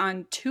cheating shallow.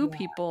 on two Yeah.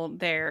 people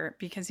there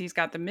because he's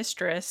got the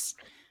mistress,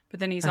 but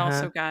then he's Uh-huh.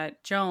 also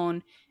got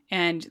Joan,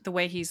 and the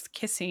way he's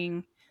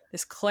kissing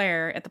this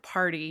Claire at the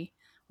party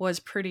was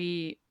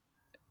pretty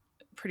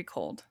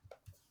cold.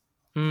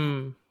 Yeah.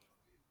 Mm,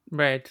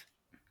 right.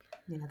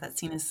 Yeah, that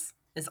scene is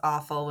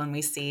awful when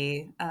we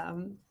see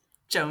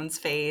Joan's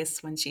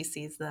face when she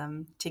sees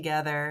them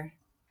together.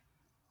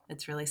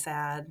 It's really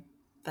sad.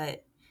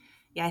 But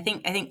yeah, I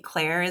think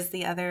Claire is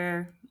the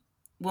other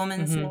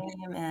woman's Hmm.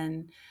 name,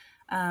 and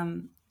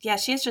yeah,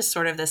 she's just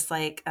sort of this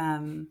like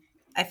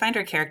I find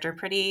her character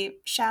pretty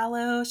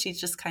shallow.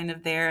 She's just kind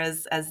of there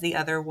as the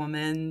other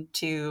woman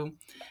to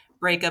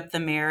break up the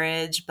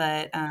marriage,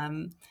 but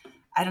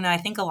I don't know. I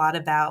think a lot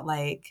about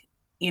like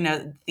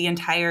the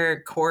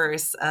entire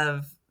course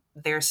of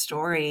their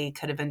story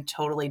could have been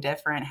totally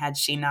different had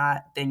she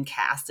not been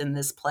cast in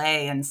this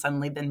play and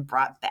suddenly been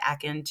brought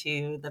back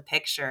into the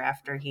picture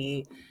after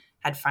he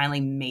had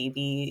finally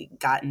maybe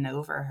gotten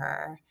over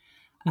her.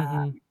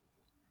 Mm-hmm.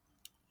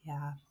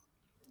 Yeah.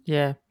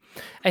 Yeah.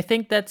 I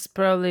think that's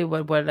probably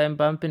what I'm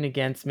bumping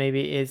against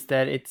maybe is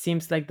that it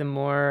seems like the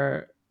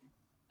more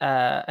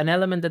an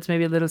element that's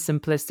maybe a little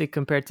simplistic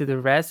compared to the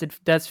rest. It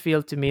does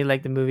feel to me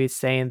like the movie is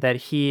saying that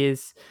he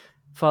is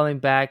falling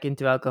back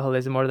into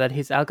alcoholism, or that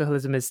his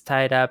alcoholism is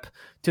tied up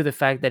to the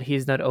fact that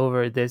he's not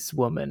over this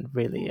woman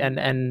really,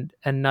 and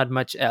not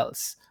much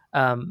else.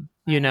 You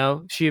Right.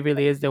 know, she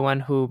really is the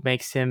one who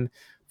makes him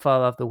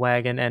fall off the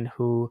wagon, and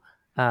who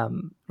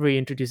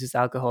reintroduces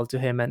alcohol to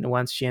him. And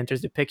once she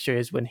enters the picture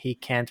is when he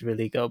can't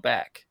really go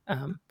back.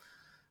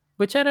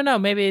 Which I don't know.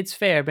 Maybe it's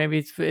fair.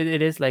 Maybe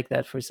it is like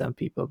that for some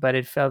people. But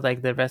it felt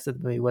like the rest of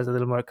the movie was a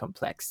little more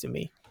complex to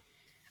me.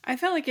 I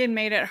felt like it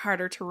made it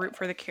harder to root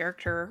for the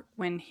character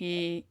when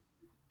they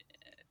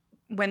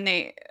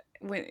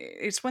when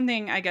it's one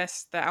thing, I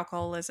guess, the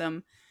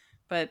alcoholism,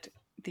 but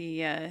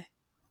the uh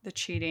the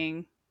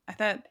cheating. I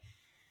thought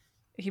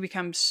he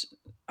becomes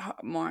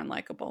more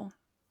unlikable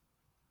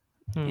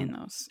Hmm. in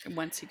those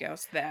once he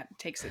goes that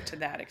takes it to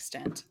that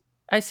extent.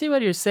 I see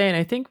what you're saying.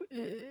 I think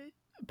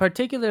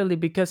particularly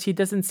because he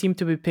doesn't seem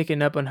to be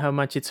picking up on how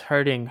much it's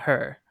hurting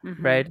her,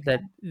 Mm-hmm. right?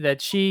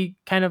 That she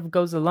kind of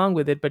goes along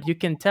with it, but you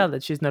can tell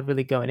that she's not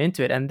really going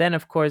into it. And then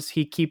of course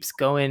he keeps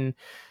going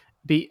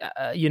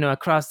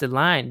across the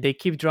line. They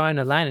keep drawing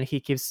a line and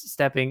he keeps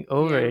stepping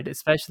over Yeah. it,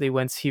 especially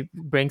once he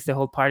brings the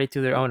whole party to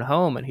their own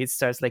home and he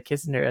starts like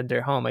kissing her at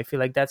their home. I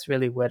feel like that's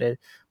really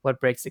what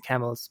breaks the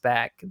camel's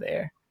back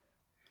there.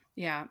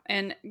 Yeah.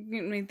 And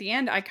at the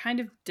end, I kind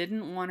of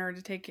didn't want her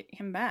to take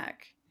him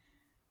back.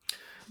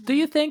 Do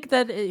you think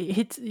that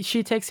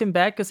she takes him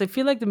back? Because I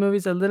feel like the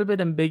movie's a little bit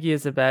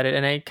ambiguous about it,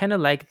 and I kind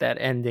of like that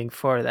ending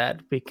for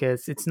that,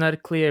 because it's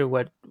not clear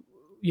what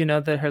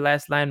that her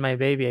last line, "My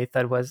baby," I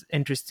thought was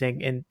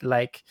interesting, and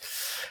like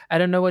I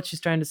don't know what she's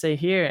trying to say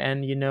here.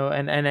 And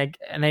and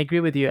I agree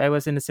with you. I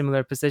was in a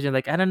similar position.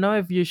 Like I don't know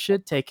if you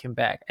should take him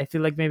back. I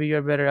feel like maybe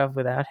you're better off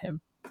without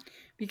him.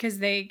 Because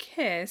they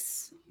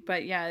kiss,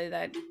 but yeah,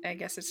 that I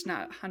guess it's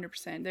not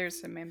 100%.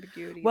 There's some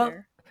ambiguity Well,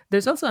 there.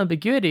 there's also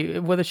ambiguity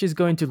whether she's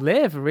going to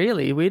live.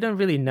 Really, we don't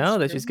really That's know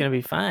that she's true. going to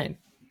be fine.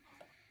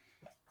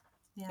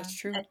 Yeah. That's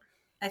true.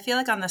 I feel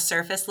like on the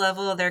surface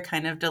level, they're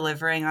kind of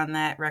delivering on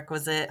that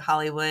requisite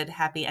Hollywood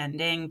happy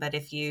ending. But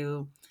if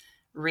you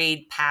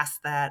read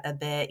past that a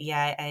bit,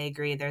 yeah, I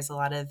agree. There's a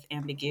lot of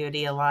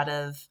ambiguity, a lot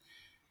of,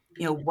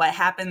 what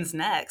happens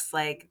next?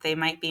 Like they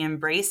might be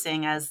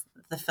embracing as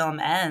the film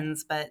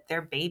ends, but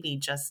their baby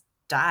just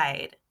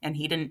died and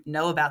he didn't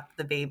know about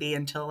the baby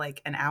until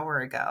like an hour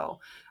ago.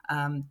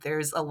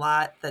 There's a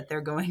lot that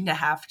they're going to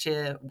have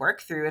to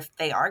work through if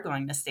they are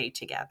going to stay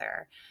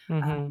together.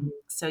 Hmm.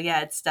 So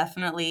yeah, it's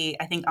definitely,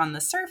 I think on the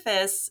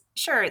surface,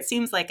 sure, it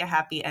seems like a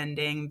happy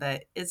ending,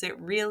 but is it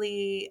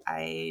really?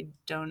 I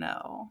don't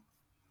know.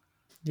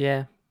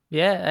 Yeah,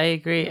 yeah, I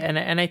agree, and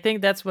I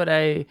think that's what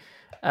I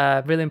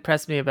really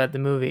impressed me about the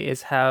movie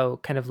is how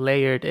kind of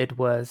layered it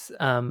was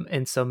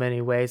in so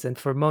many ways, and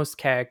for most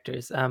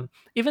characters,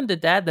 even the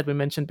dad that we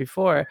mentioned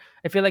before,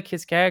 I feel like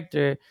his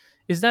character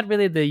is not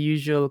really the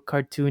usual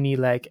cartoony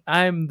like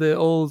I'm the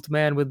old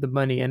man with the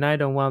money and I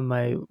don't want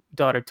my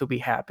daughter to be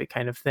happy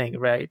kind of thing,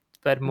 right?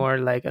 But more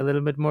like a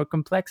little bit more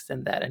complex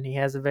than that, and he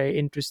has a very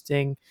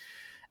interesting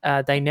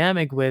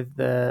dynamic with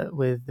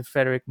the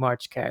Frederick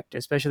March character,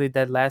 especially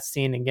that last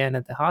scene again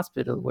at the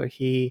hospital where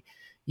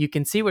you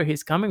can see where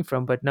he's coming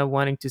from, but not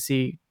wanting to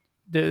see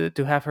to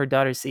have her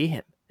daughter see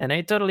him. And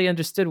I totally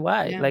understood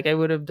why. Yeah. Like I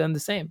would have done the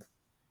same.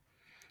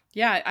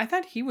 Yeah, I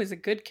thought he was a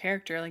good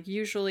character. Like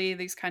usually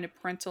these kind of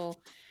parental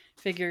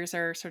figures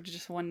are sort of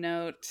just one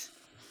note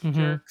Hmm.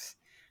 jerks,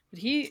 but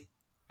he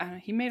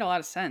made a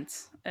lot of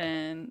sense,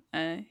 and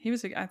he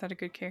was I thought a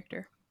good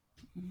character.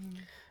 Mhm.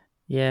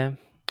 Yeah.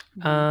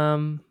 Hmm.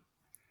 Um.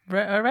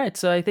 Right, all right.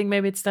 So I think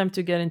maybe it's time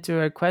to get into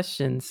our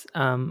questions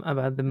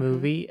about the Hmm.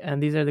 movie,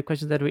 and these are the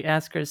questions that we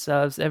ask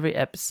ourselves every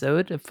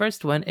episode. The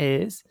first one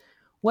is,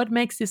 what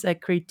makes this a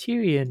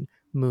Criterion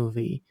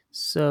movie?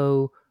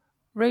 So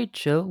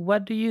Rachel,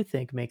 what do you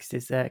think makes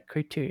this a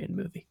Criterion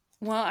movie?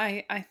 Well,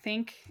 I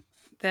think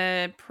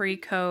the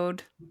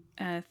pre-code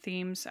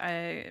themes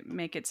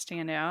make it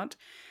stand out.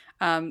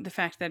 The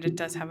fact that it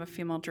does have a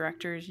female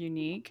director is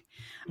unique,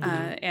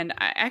 Mhm. and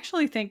I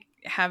actually think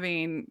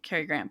having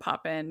Cary Grant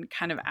pop in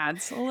kind of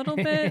adds a little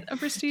bit of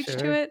prestige to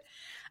Sure. it.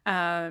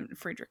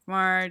 Friedrich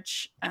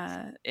March,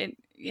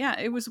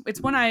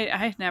 it's one I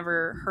had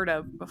never heard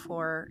of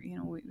before.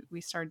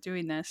 We started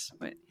doing this,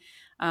 but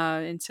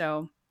and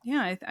so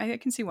yeah, I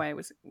can see why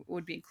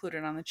would be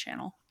included on the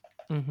channel.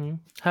 Hmm.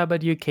 How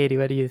about you, Katie?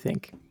 What do you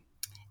think?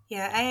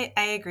 Yeah,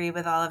 I agree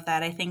with all of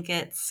that. I think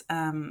it's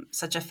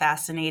such a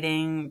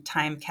fascinating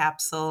time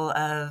capsule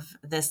of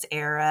this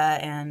era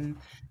and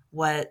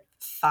what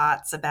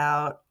thoughts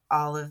about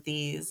all of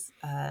these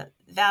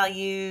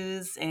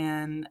values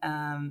and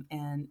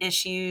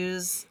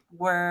issues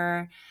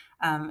were.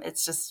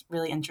 It's just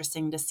really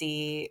interesting to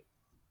see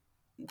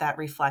that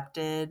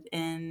reflected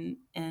in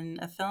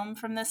a film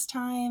from this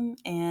time.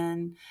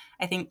 And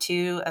I think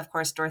too, of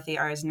course, Dorothy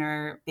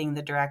Arzner being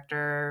the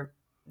director,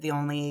 the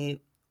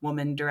only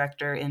woman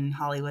director in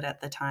Hollywood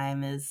at the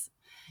time, is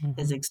Hmm.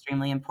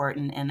 extremely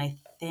important. And I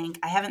think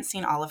I haven't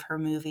seen all of her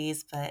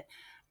movies, but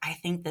I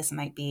think this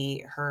might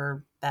be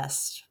her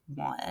best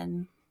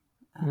one,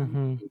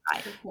 Hmm. in my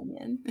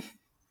opinion.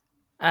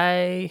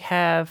 I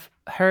have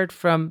heard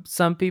from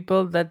some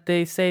people that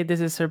they say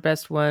this is her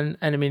best one,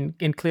 and I mean,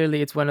 and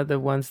clearly it's one of the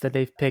ones that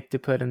they've picked to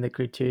put in the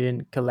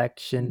Criterion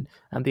collection.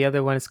 And the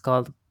other one is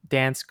called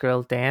Dance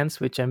Girl Dance,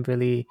 which I'm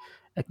really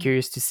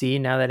curious to see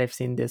now that I've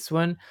seen this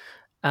one.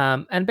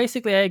 And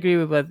basically, I agree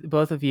with what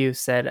both of you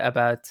said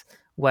about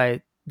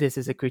why this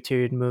is a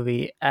Criterion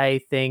movie. I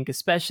think,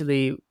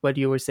 especially what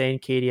you were saying,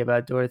 Katie,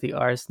 about Dorothy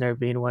Arzner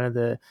being one of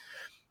the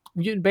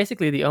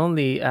basically the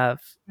only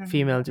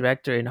female Mhm.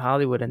 director in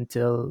Hollywood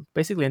until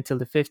basically until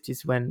the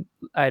 50s when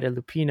Ida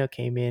Lupino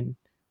came in.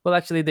 Well,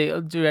 actually,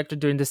 the director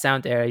during the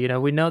sound era. You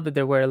know, we know that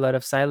there were a lot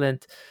of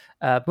silent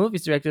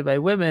movies directed by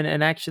women,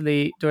 and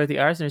actually, Dorothy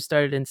Arzner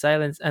started in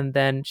silence, and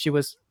then she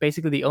was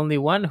basically the only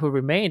one who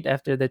remained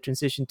after the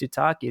transition to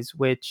talkies.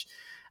 Which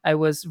I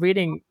was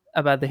reading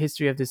about the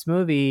history of this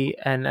movie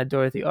and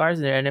Dorothy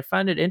Arzner, and I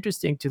found it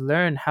interesting to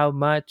learn how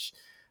much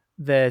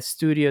the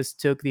studios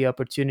took the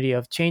opportunity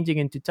of changing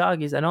into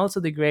talkies and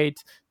also the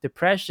Great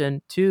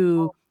Depression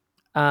to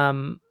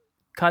um,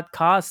 cut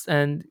costs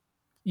and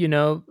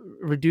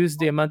reduce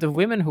the amount of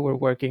women who were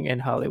working in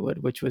Hollywood,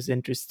 which was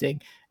interesting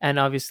and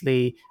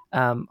obviously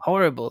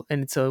horrible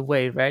in its own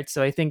way, right?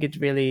 So I think it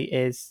really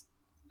is.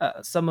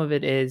 Some of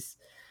it is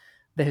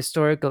the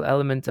historical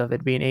element of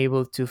it, being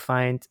able to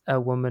find a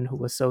woman who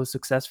was so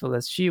successful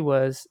as she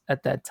was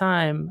at that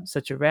time,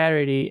 such a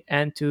rarity,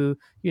 and to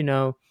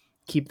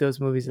keep those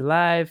movies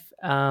alive,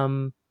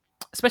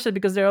 especially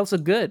because they're also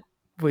good,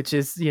 which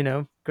is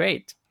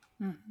great.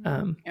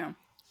 um, Yeah.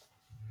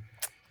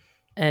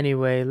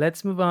 anyway,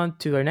 let's move on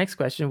to our next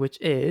question, which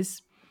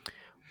is,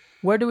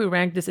 where do we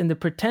rank this in the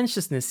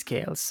pretentiousness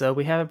scale? So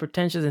we have a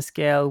pretentiousness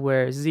scale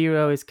where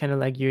 0 is kind of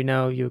like,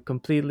 you're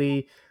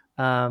completely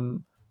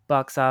um,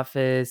 box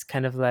office,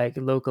 kind of like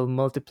local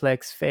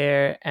multiplex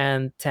fare,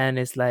 and 10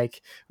 is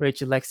like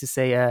Rachel likes to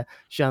say a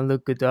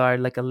Jean-Luc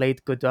Godard, like a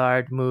late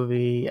Godard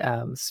movie,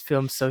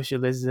 film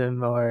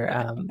socialism or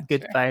That's right.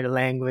 goodbye to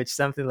language,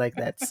 something like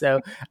that.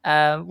 So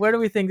where do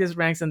we think this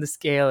ranks on the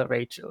scale,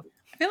 Rachel?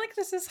 I feel like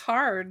this is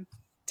hard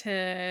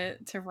to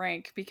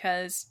rank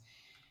because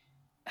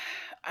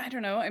I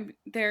don't know.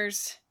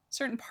 There's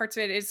certain parts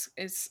of it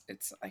it's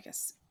I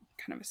guess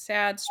kind of a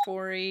sad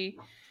story.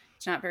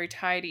 It's not very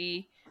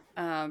tidy,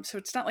 so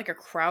it's not like a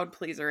crowd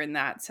pleaser in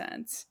that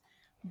sense.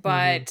 Hmm.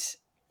 But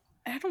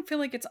I don't feel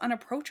like it's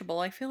unapproachable.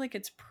 I feel like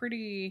it's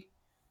pretty.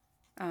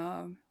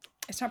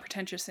 It's not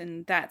pretentious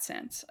in that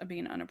sense of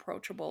being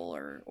unapproachable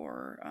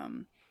or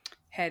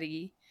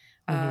heady.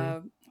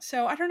 Hmm.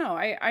 So I don't know.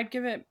 I'd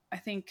give it. I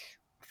think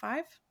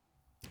 5.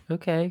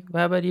 Okay,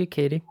 how about you,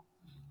 Katie?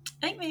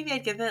 I think maybe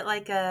I'd give it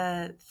like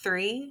a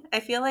 3. I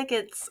feel like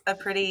it's a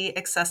pretty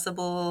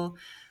accessible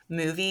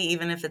movie,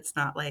 even if it's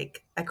not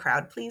like a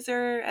crowd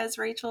pleaser, as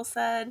Rachel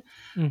said.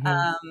 Hmm.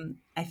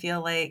 I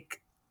feel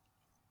like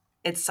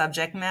its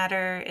subject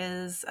matter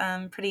is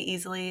pretty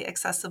easily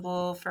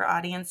accessible for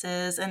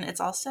audiences. And it's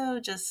also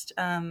just,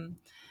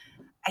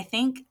 I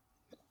think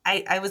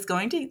I was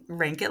going to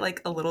rank it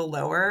like a little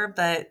lower,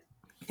 but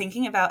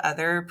thinking about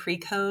other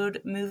pre-code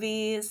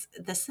movies,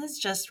 this is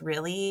just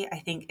really, I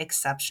think,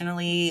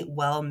 exceptionally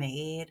well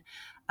made.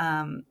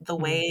 The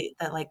way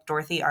that like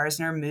Dorothy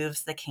Arzner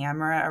moves the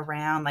camera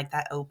around, like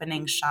that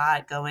opening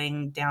shot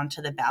going down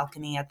to the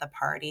balcony at the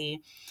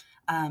party,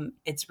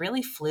 it's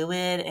really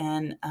fluid,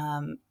 and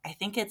I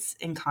think it's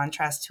in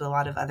contrast to a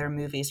lot of other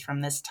movies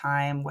from this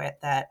time where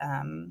that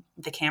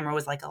the camera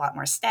was like a lot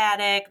more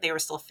static. They were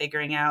still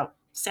figuring out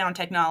sound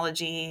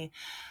technology.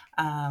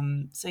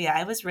 So yeah,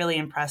 I was really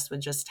impressed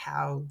with just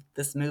how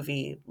this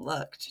movie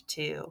looked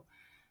too.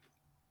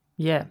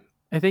 Yeah,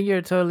 I think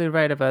you're totally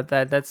right about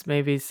that. That's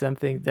maybe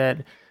something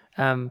that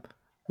um,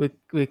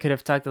 we could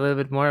have talked a little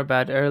bit more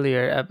about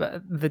earlier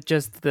about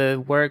just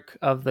the work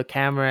of the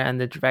camera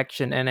and the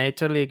direction. And I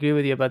totally agree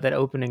with you about that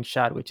opening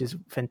shot, which is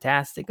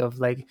fantastic, of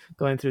like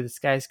going through the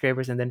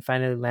skyscrapers and then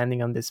finally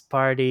landing on this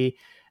party.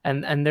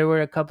 And there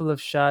were a couple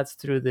of shots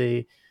through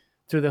the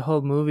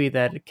whole movie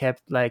that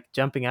kept like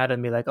jumping out at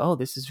me, like, oh,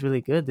 this is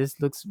really good, this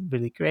looks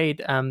really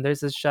great.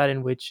 There's a shot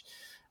in which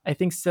I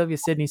think Sylvia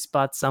Sidney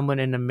spots someone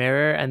in a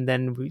mirror, and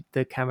then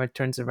the camera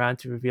turns around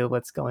to reveal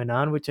what's going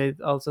on, which I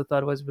also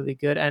thought was really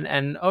good.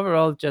 And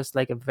overall, just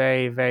like a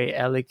very, very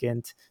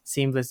elegant,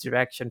 seamless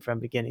direction from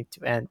beginning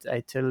to end.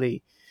 I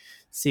totally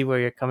see where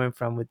you're coming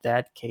from with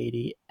that,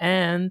 Katie.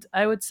 And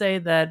I would say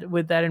that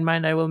with that in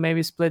mind, I will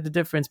maybe split the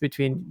difference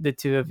between the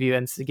two of you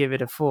and give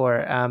it a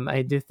 4.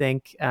 I do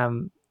think,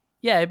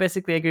 yeah, I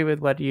basically agree with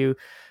what you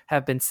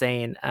have been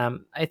saying.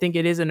 I think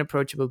it is an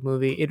approachable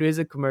movie. It is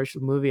a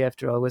commercial movie,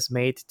 after all, was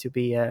made to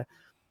be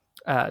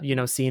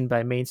seen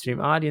by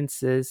mainstream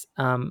audiences.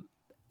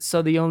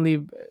 so the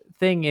only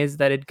thing is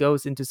that it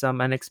goes into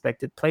some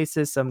unexpected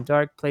places, some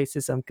dark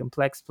places, some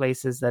complex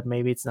places that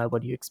maybe it's not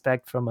what you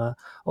expect from a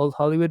old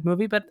Hollywood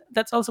movie. But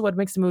that's also what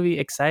makes the movie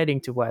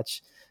exciting to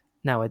watch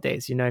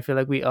nowadays. You know, I feel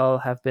like we all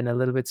have been a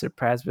little bit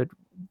surprised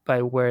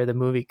by where the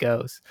movie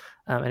goes,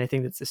 and I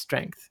think that's a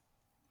strength.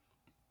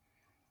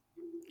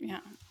 Yeah,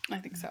 I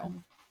think so.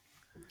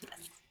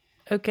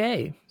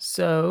 Okay,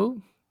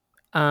 so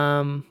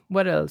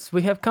what else?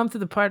 We have come to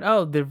the part,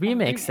 oh, the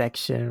remake remake.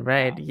 section,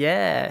 right? Wow.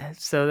 Yeah.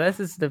 So this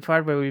is the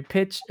part where we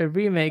pitch a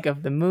remake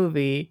of the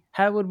movie.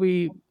 How would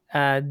we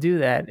do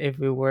that if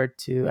we were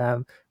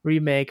to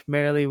remake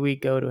Merrily We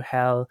Go to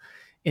Hell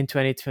in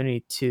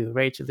 2022?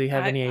 Rachel, do you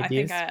have any I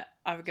think ideas?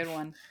 I have a good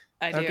one.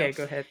 I do. Okay,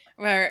 go ahead.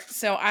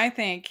 So I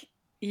think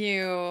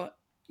you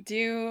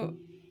do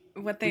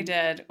what they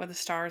did with A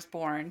Star Is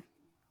Born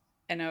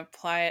and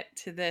apply it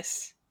to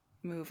this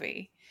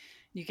movie.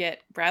 You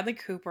get Bradley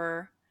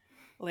Cooper,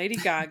 Lady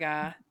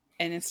Gaga,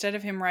 and instead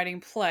of him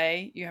writing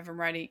play, you have him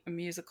writing a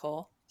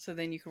musical. So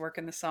then you could work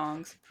in the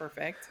songs.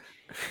 Perfect.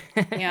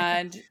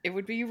 And it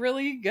would be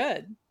really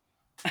good.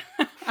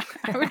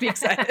 I would be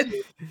excited.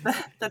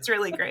 That's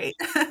really great.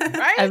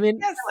 Right? I mean,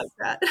 Yes. I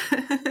like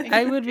that.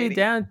 I would be Katie.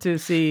 down to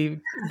see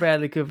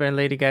Bradley Cooper and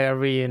Lady Gaga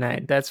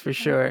reunite. That's for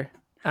sure.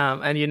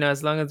 And you know,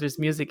 as long as there's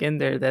music in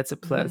there, that's a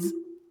plus.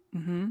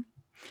 Mm-hmm.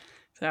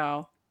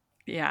 So,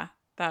 yeah,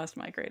 that was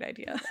my great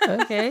idea.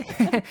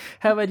 Okay.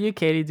 How about you,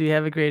 Katie? Do you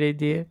have a great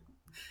idea?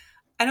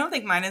 I don't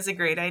think mine is a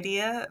great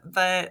idea,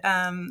 but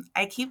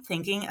I keep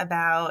thinking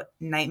about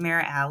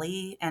Nightmare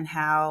Alley and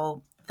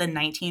how the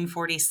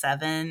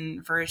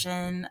 1947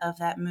 version of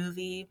that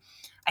movie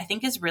I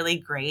think is really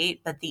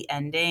great, but the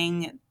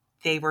ending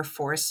they were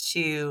forced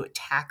to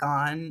tack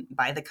on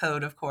by the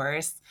code, of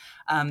course,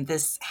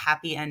 this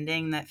happy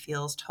ending that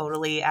feels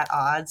totally at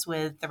odds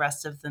with the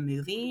rest of the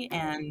movie.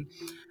 And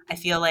I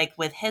feel like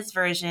with his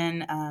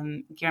version,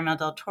 Guillermo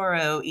del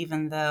Toro,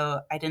 even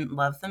though I didn't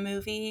love the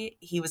movie,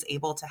 he was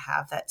able to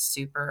have that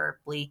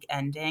super bleak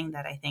ending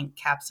that I think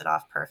caps it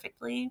off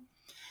perfectly.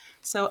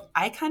 So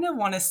I kind of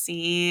want to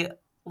see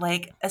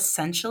like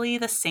essentially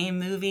the same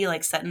movie,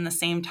 like set in the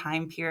same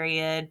time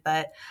period,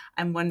 but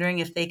I'm wondering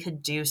if they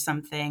could do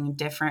something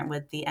different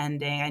with the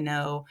ending. I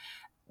know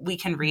we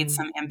can read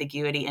some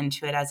ambiguity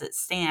into it as it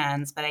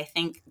stands, but I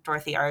think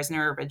Dorothy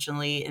Arzner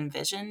originally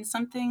envisioned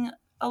something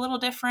a little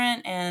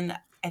different. And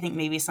I think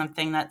maybe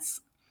something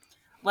that's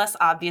less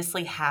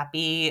obviously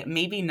happy,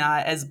 maybe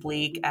not as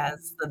bleak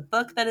as the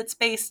book that it's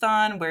based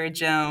on, where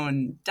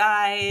Joan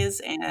dies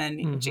and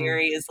Mm-hmm.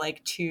 Jerry is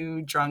like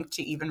too drunk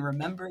to even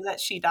remember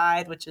that she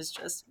died, which is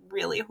just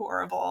really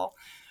horrible.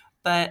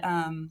 But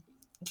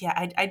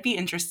yeah, I'd be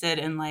interested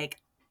in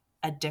like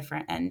a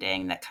different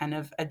ending that kind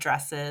of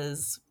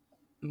addresses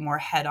more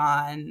head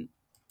on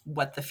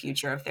what the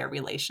future of their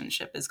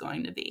relationship is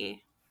going to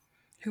be.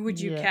 Who would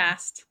you Yeah.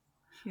 cast?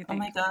 You Oh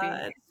my think would be?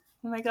 God.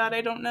 Oh my God, I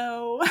don't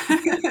know.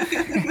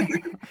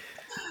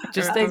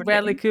 Just take Or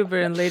Bradley Cooper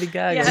and Lady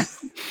Gaga.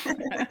 yes.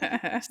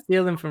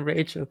 Steal them from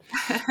Rachel.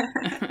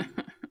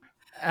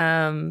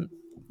 Um,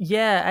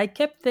 yeah, I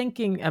kept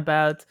thinking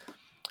about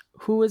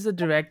who is a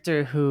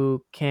director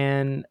who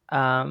can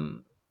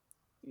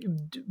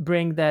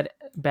bring that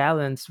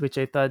balance, which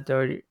I thought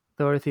Dorothy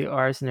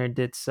Arzner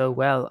did so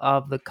well,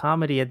 of the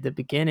comedy at the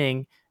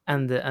beginning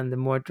and the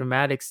more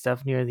dramatic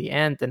stuff near the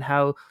end, and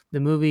how the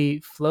movie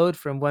flowed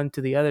from one to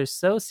the other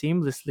so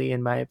seamlessly,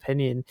 in my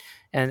opinion,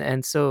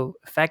 and so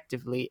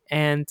effectively.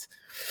 And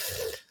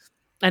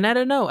I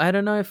don't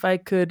know if I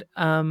could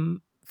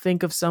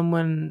think of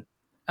someone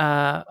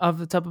off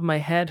the top of my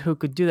head who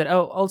could do that.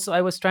 Oh, also,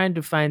 I was trying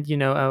to find, you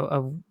know,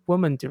 a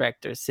woman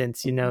director,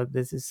 since, you know,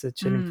 this is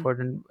such an Mm.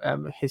 important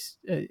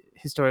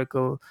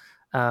historical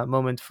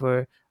moment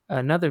for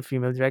another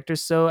female director.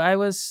 So I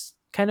was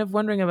kind of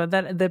wondering about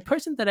that. The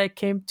person that I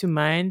came to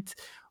mind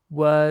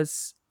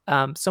was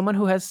someone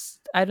who has,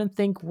 I don't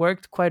think,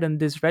 worked quite on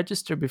this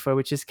register before,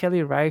 which is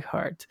Kelly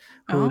Reichardt,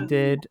 who Oh.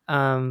 did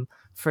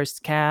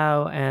First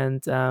Cow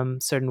and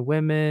Certain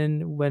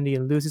Women, Wendy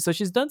and Lucy. So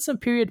she's done some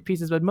period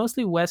pieces, but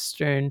mostly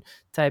Western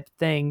type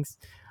things.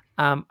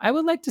 I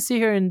would like to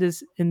see her in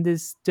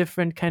this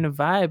different kind of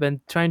vibe and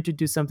trying to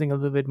do something a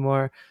little bit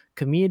more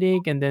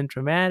comedic and then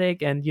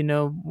dramatic and, you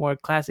know, more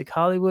classic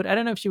Hollywood. I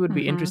don't know if she would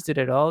be Mm-hmm. interested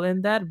at all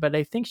in that, but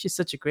I think she's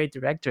such a great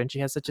director and she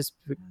has such a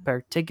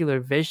particular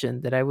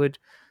vision that I would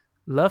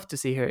love to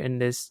see her in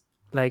this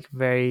like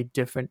very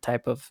different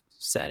type of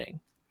setting.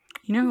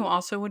 You know who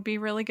also would be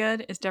really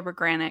good is Deborah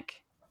Granick.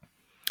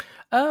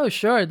 Oh,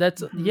 sure.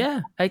 That's Mm-hmm.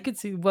 yeah. I could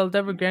see. Well,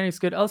 Deborah Granick's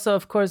good. Also,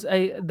 of course,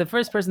 I the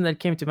first person that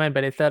came to mind,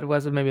 but I thought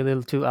was maybe a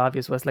little too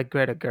obvious, was like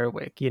Greta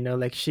Gerwig. You know,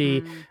 like she.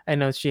 Mm. I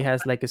know she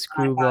has like a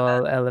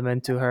screwball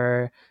element to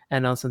her,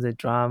 and also the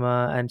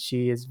drama, and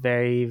she is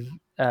very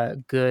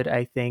good.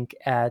 I think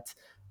at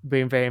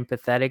being very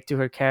empathetic to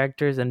her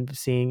characters and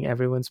seeing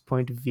everyone's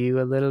point of view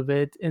a little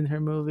bit in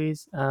her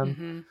movies.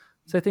 Mm-hmm.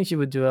 So I think she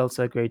would do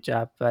also a great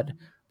job.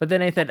 But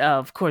then I thought, oh,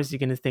 of course you're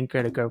gonna think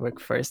Greta Gerwig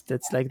first.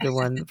 That's like the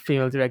one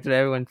female director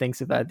everyone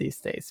thinks about these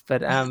days.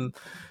 But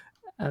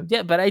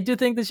Yeah, but I do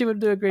think that she would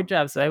do a great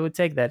job, so I would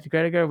take that.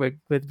 Greta Gerwig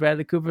with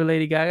Bradley Cooper,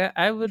 Lady Gaga.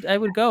 I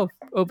would go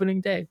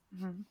opening day.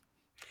 Mhm.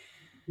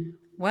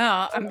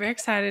 Well, I'm very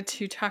excited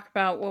to talk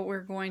about what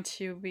we're going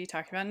to be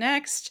talking about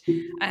next.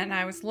 And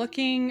I was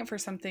looking for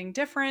something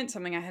different,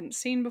 something I hadn't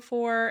seen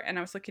before, and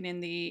I was looking in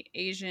the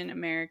Asian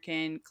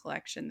American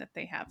collection that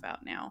they have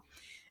out now.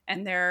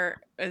 And there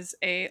is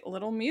a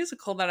little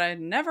musical that I'd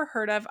never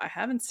heard of, I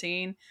haven't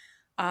seen,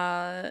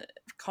 uh,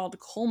 called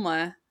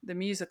Kolma the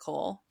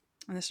Musical.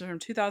 And this is from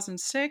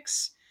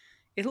 2006.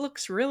 It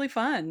looks really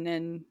fun,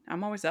 and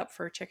I'm always up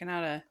for checking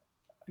out a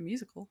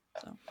musical.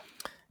 So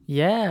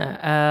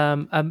Yeah,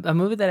 a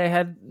movie that I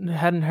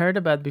hadn't heard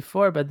about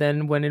before, but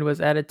then when it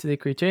was added to the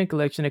Criterion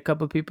Collection, a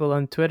couple people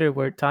on Twitter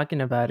were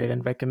talking about it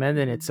and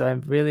recommending it. So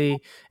I'm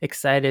really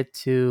excited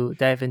to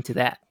dive into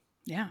that.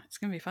 yeah, it's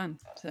gonna be fun.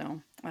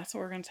 So that's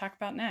what we're gonna talk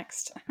about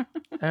next.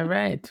 All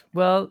right.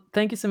 Well,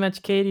 thank you so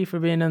much, Katie, for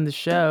being on the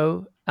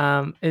show.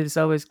 It's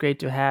always great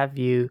to have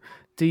you.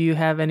 Do you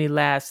have any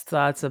last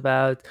thoughts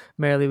about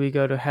Merrily We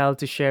Go to Hell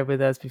to share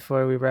with us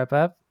before we wrap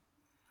up?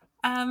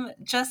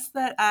 Just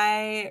that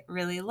I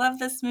really love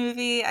this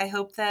movie. I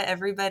hope that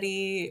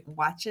everybody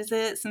watches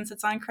it since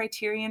it's on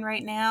Criterion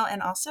right now,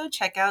 and also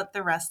check out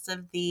the rest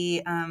of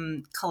the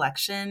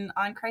collection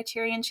on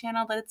Criterion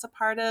Channel that it's a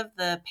part of,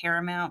 the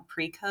Paramount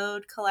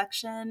Pre-Code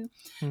collection.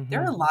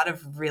 There are a Mm-hmm. lot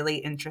of really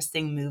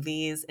interesting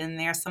movies in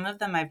there. Some of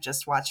them I've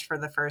just watched for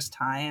the first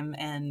time,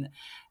 and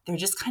they're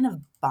just kind of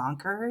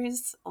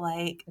bonkers.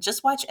 Like,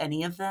 just watch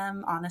any of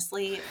them,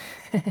 honestly.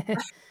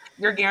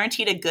 You're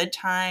guaranteed a good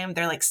time.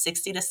 They're like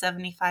 60 to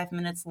 75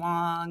 minutes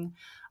long.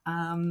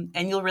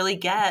 And you'll really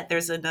get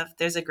there's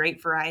a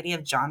great variety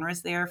of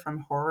genres there,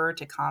 from horror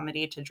to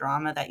comedy to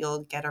drama, that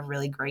you'll get a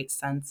really great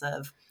sense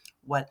of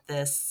what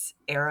this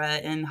era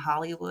in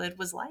Hollywood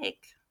was like.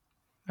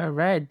 All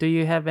right. Do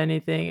you have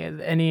any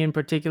in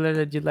particular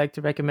that you'd like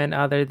to recommend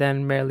other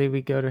than Merrily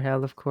We Go to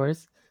Hell, of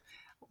course?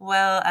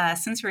 Well,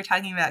 since we're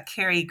talking about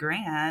Cary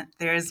Grant,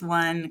 there's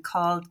one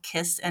called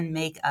Kiss and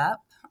Make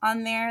Up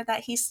on there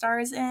that he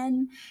stars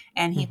in.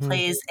 And he Mm-hmm.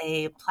 plays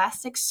a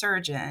plastic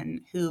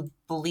surgeon who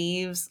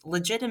believes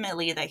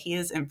legitimately that he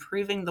is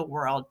improving the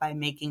world by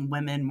making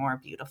women more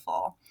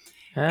beautiful.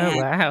 Oh,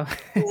 And wow.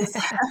 is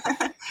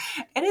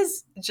it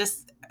is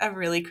just a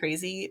really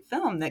crazy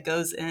film that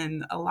goes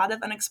in a lot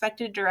of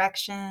unexpected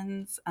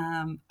directions.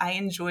 I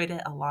enjoyed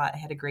it a lot. I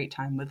had a great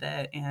time with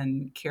it.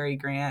 And Cary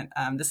Grant,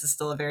 this is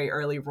still a very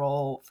early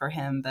role for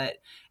him, but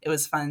it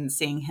was fun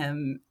seeing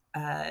him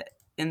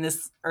in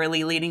this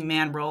early leading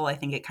man role. I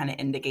think it kind of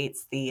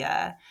indicates the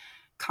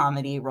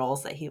comedy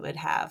roles that he would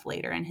have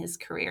later in his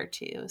career,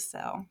 too.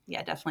 So,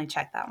 yeah, definitely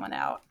check that one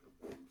out.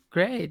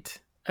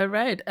 Great. All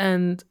right.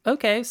 And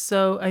okay,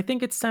 so I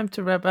think it's time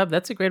to wrap up.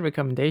 That's a great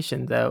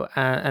recommendation, though.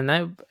 And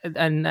I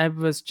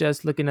was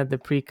just looking at the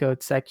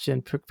pre-code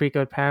section,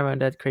 pre-code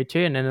Paramount at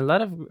Criterion, and a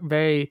lot of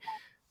very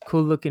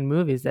cool looking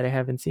movies that I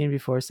haven't seen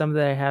before. Some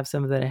that I have,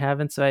 some that I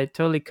haven't. So I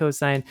totally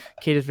co-sign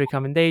Katie's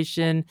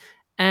recommendation.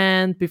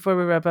 And before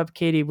we wrap up,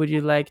 Katie, would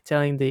you like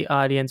telling the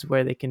audience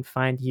where they can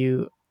find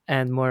you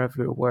and more of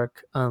your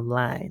work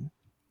online?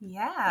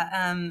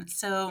 Yeah.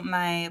 So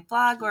my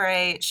blog where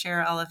I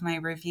share all of my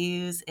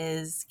reviews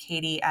is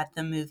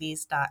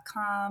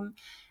katieatthemovies.com.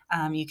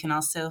 You can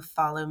also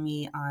follow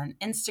me on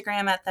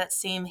Instagram at that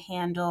same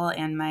handle.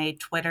 And my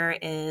Twitter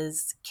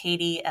is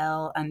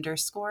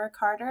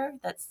KatieL_Carter.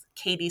 That's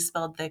Katie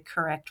spelled the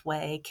correct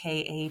way,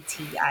 Katie.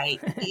 Yeah.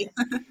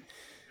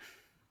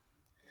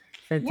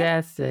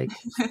 Fantastic.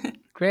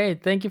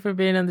 Great. Thank you for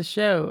being on the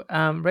show.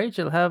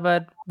 Rachel, how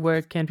about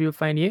where can people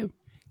find you?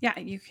 yeah,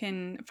 you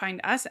can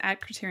find us at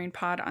Criterion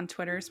Pod on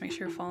Twitter, so make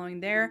sure you're following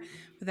there.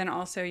 But then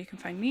also you can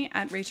find me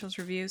at Rachel's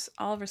Reviews,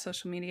 all of our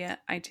social media,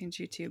 iTunes,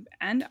 YouTube,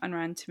 and on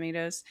Rotten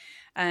Tomatoes.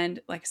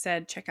 And like I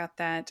said, check out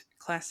that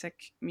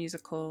classic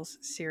musicals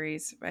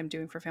series I'm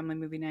doing for Family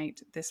Movie Night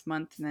this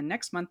month. And then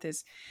next month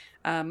is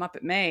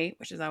Muppet May,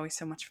 which is always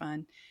so much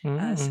fun.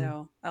 Mm.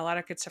 So a lot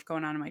of good stuff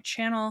going on my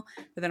channel.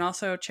 But then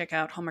also check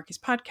out Hallmarky's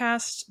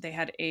podcast. They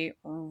had a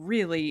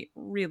really,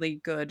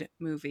 really good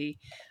movie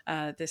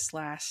this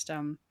last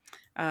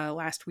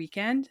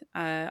weekend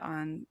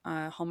on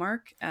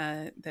Hallmark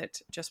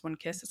that Just One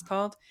Kiss is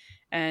called,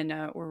 and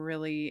we're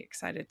really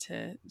excited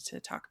to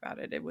talk about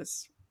it. It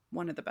was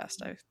one of the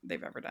best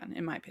they've ever done,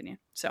 in my opinion.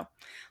 So a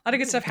lot of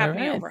good stuff All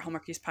happening right. over at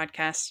Hallmarky's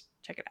podcast.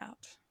 Check it out.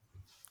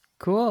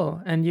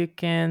 Cool. And you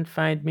can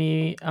find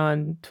me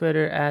on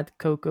Twitter at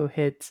Coco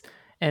Hits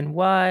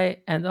NY.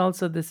 And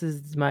also, this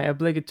is my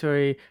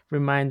obligatory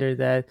reminder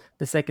that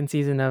the second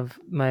season of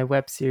my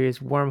web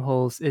series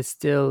Wormholes is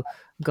still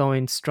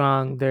going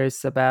strong.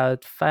 There's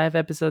about 5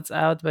 episodes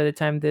out by the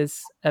time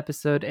this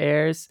episode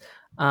airs.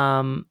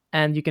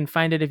 And you can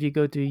find it if you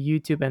go to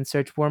YouTube and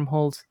search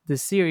Wormholes. The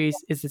series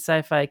is a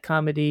sci-fi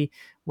comedy,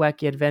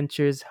 wacky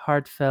adventures,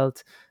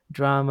 heartfelt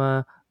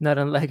drama, not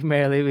unlike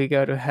Merrily We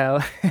Go to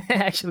Hell.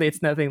 Actually,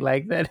 it's nothing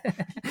like that.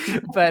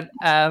 But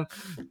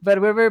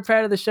we're very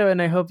proud of the show,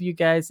 and I hope you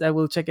guys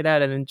will check it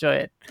out and enjoy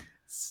it.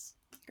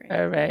 Great.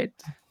 All right.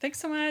 Thanks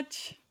so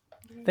much.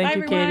 Thank Bye,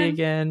 you, Katie, everyone.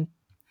 again.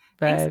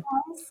 Thanks, Bye.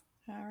 guys.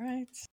 All right.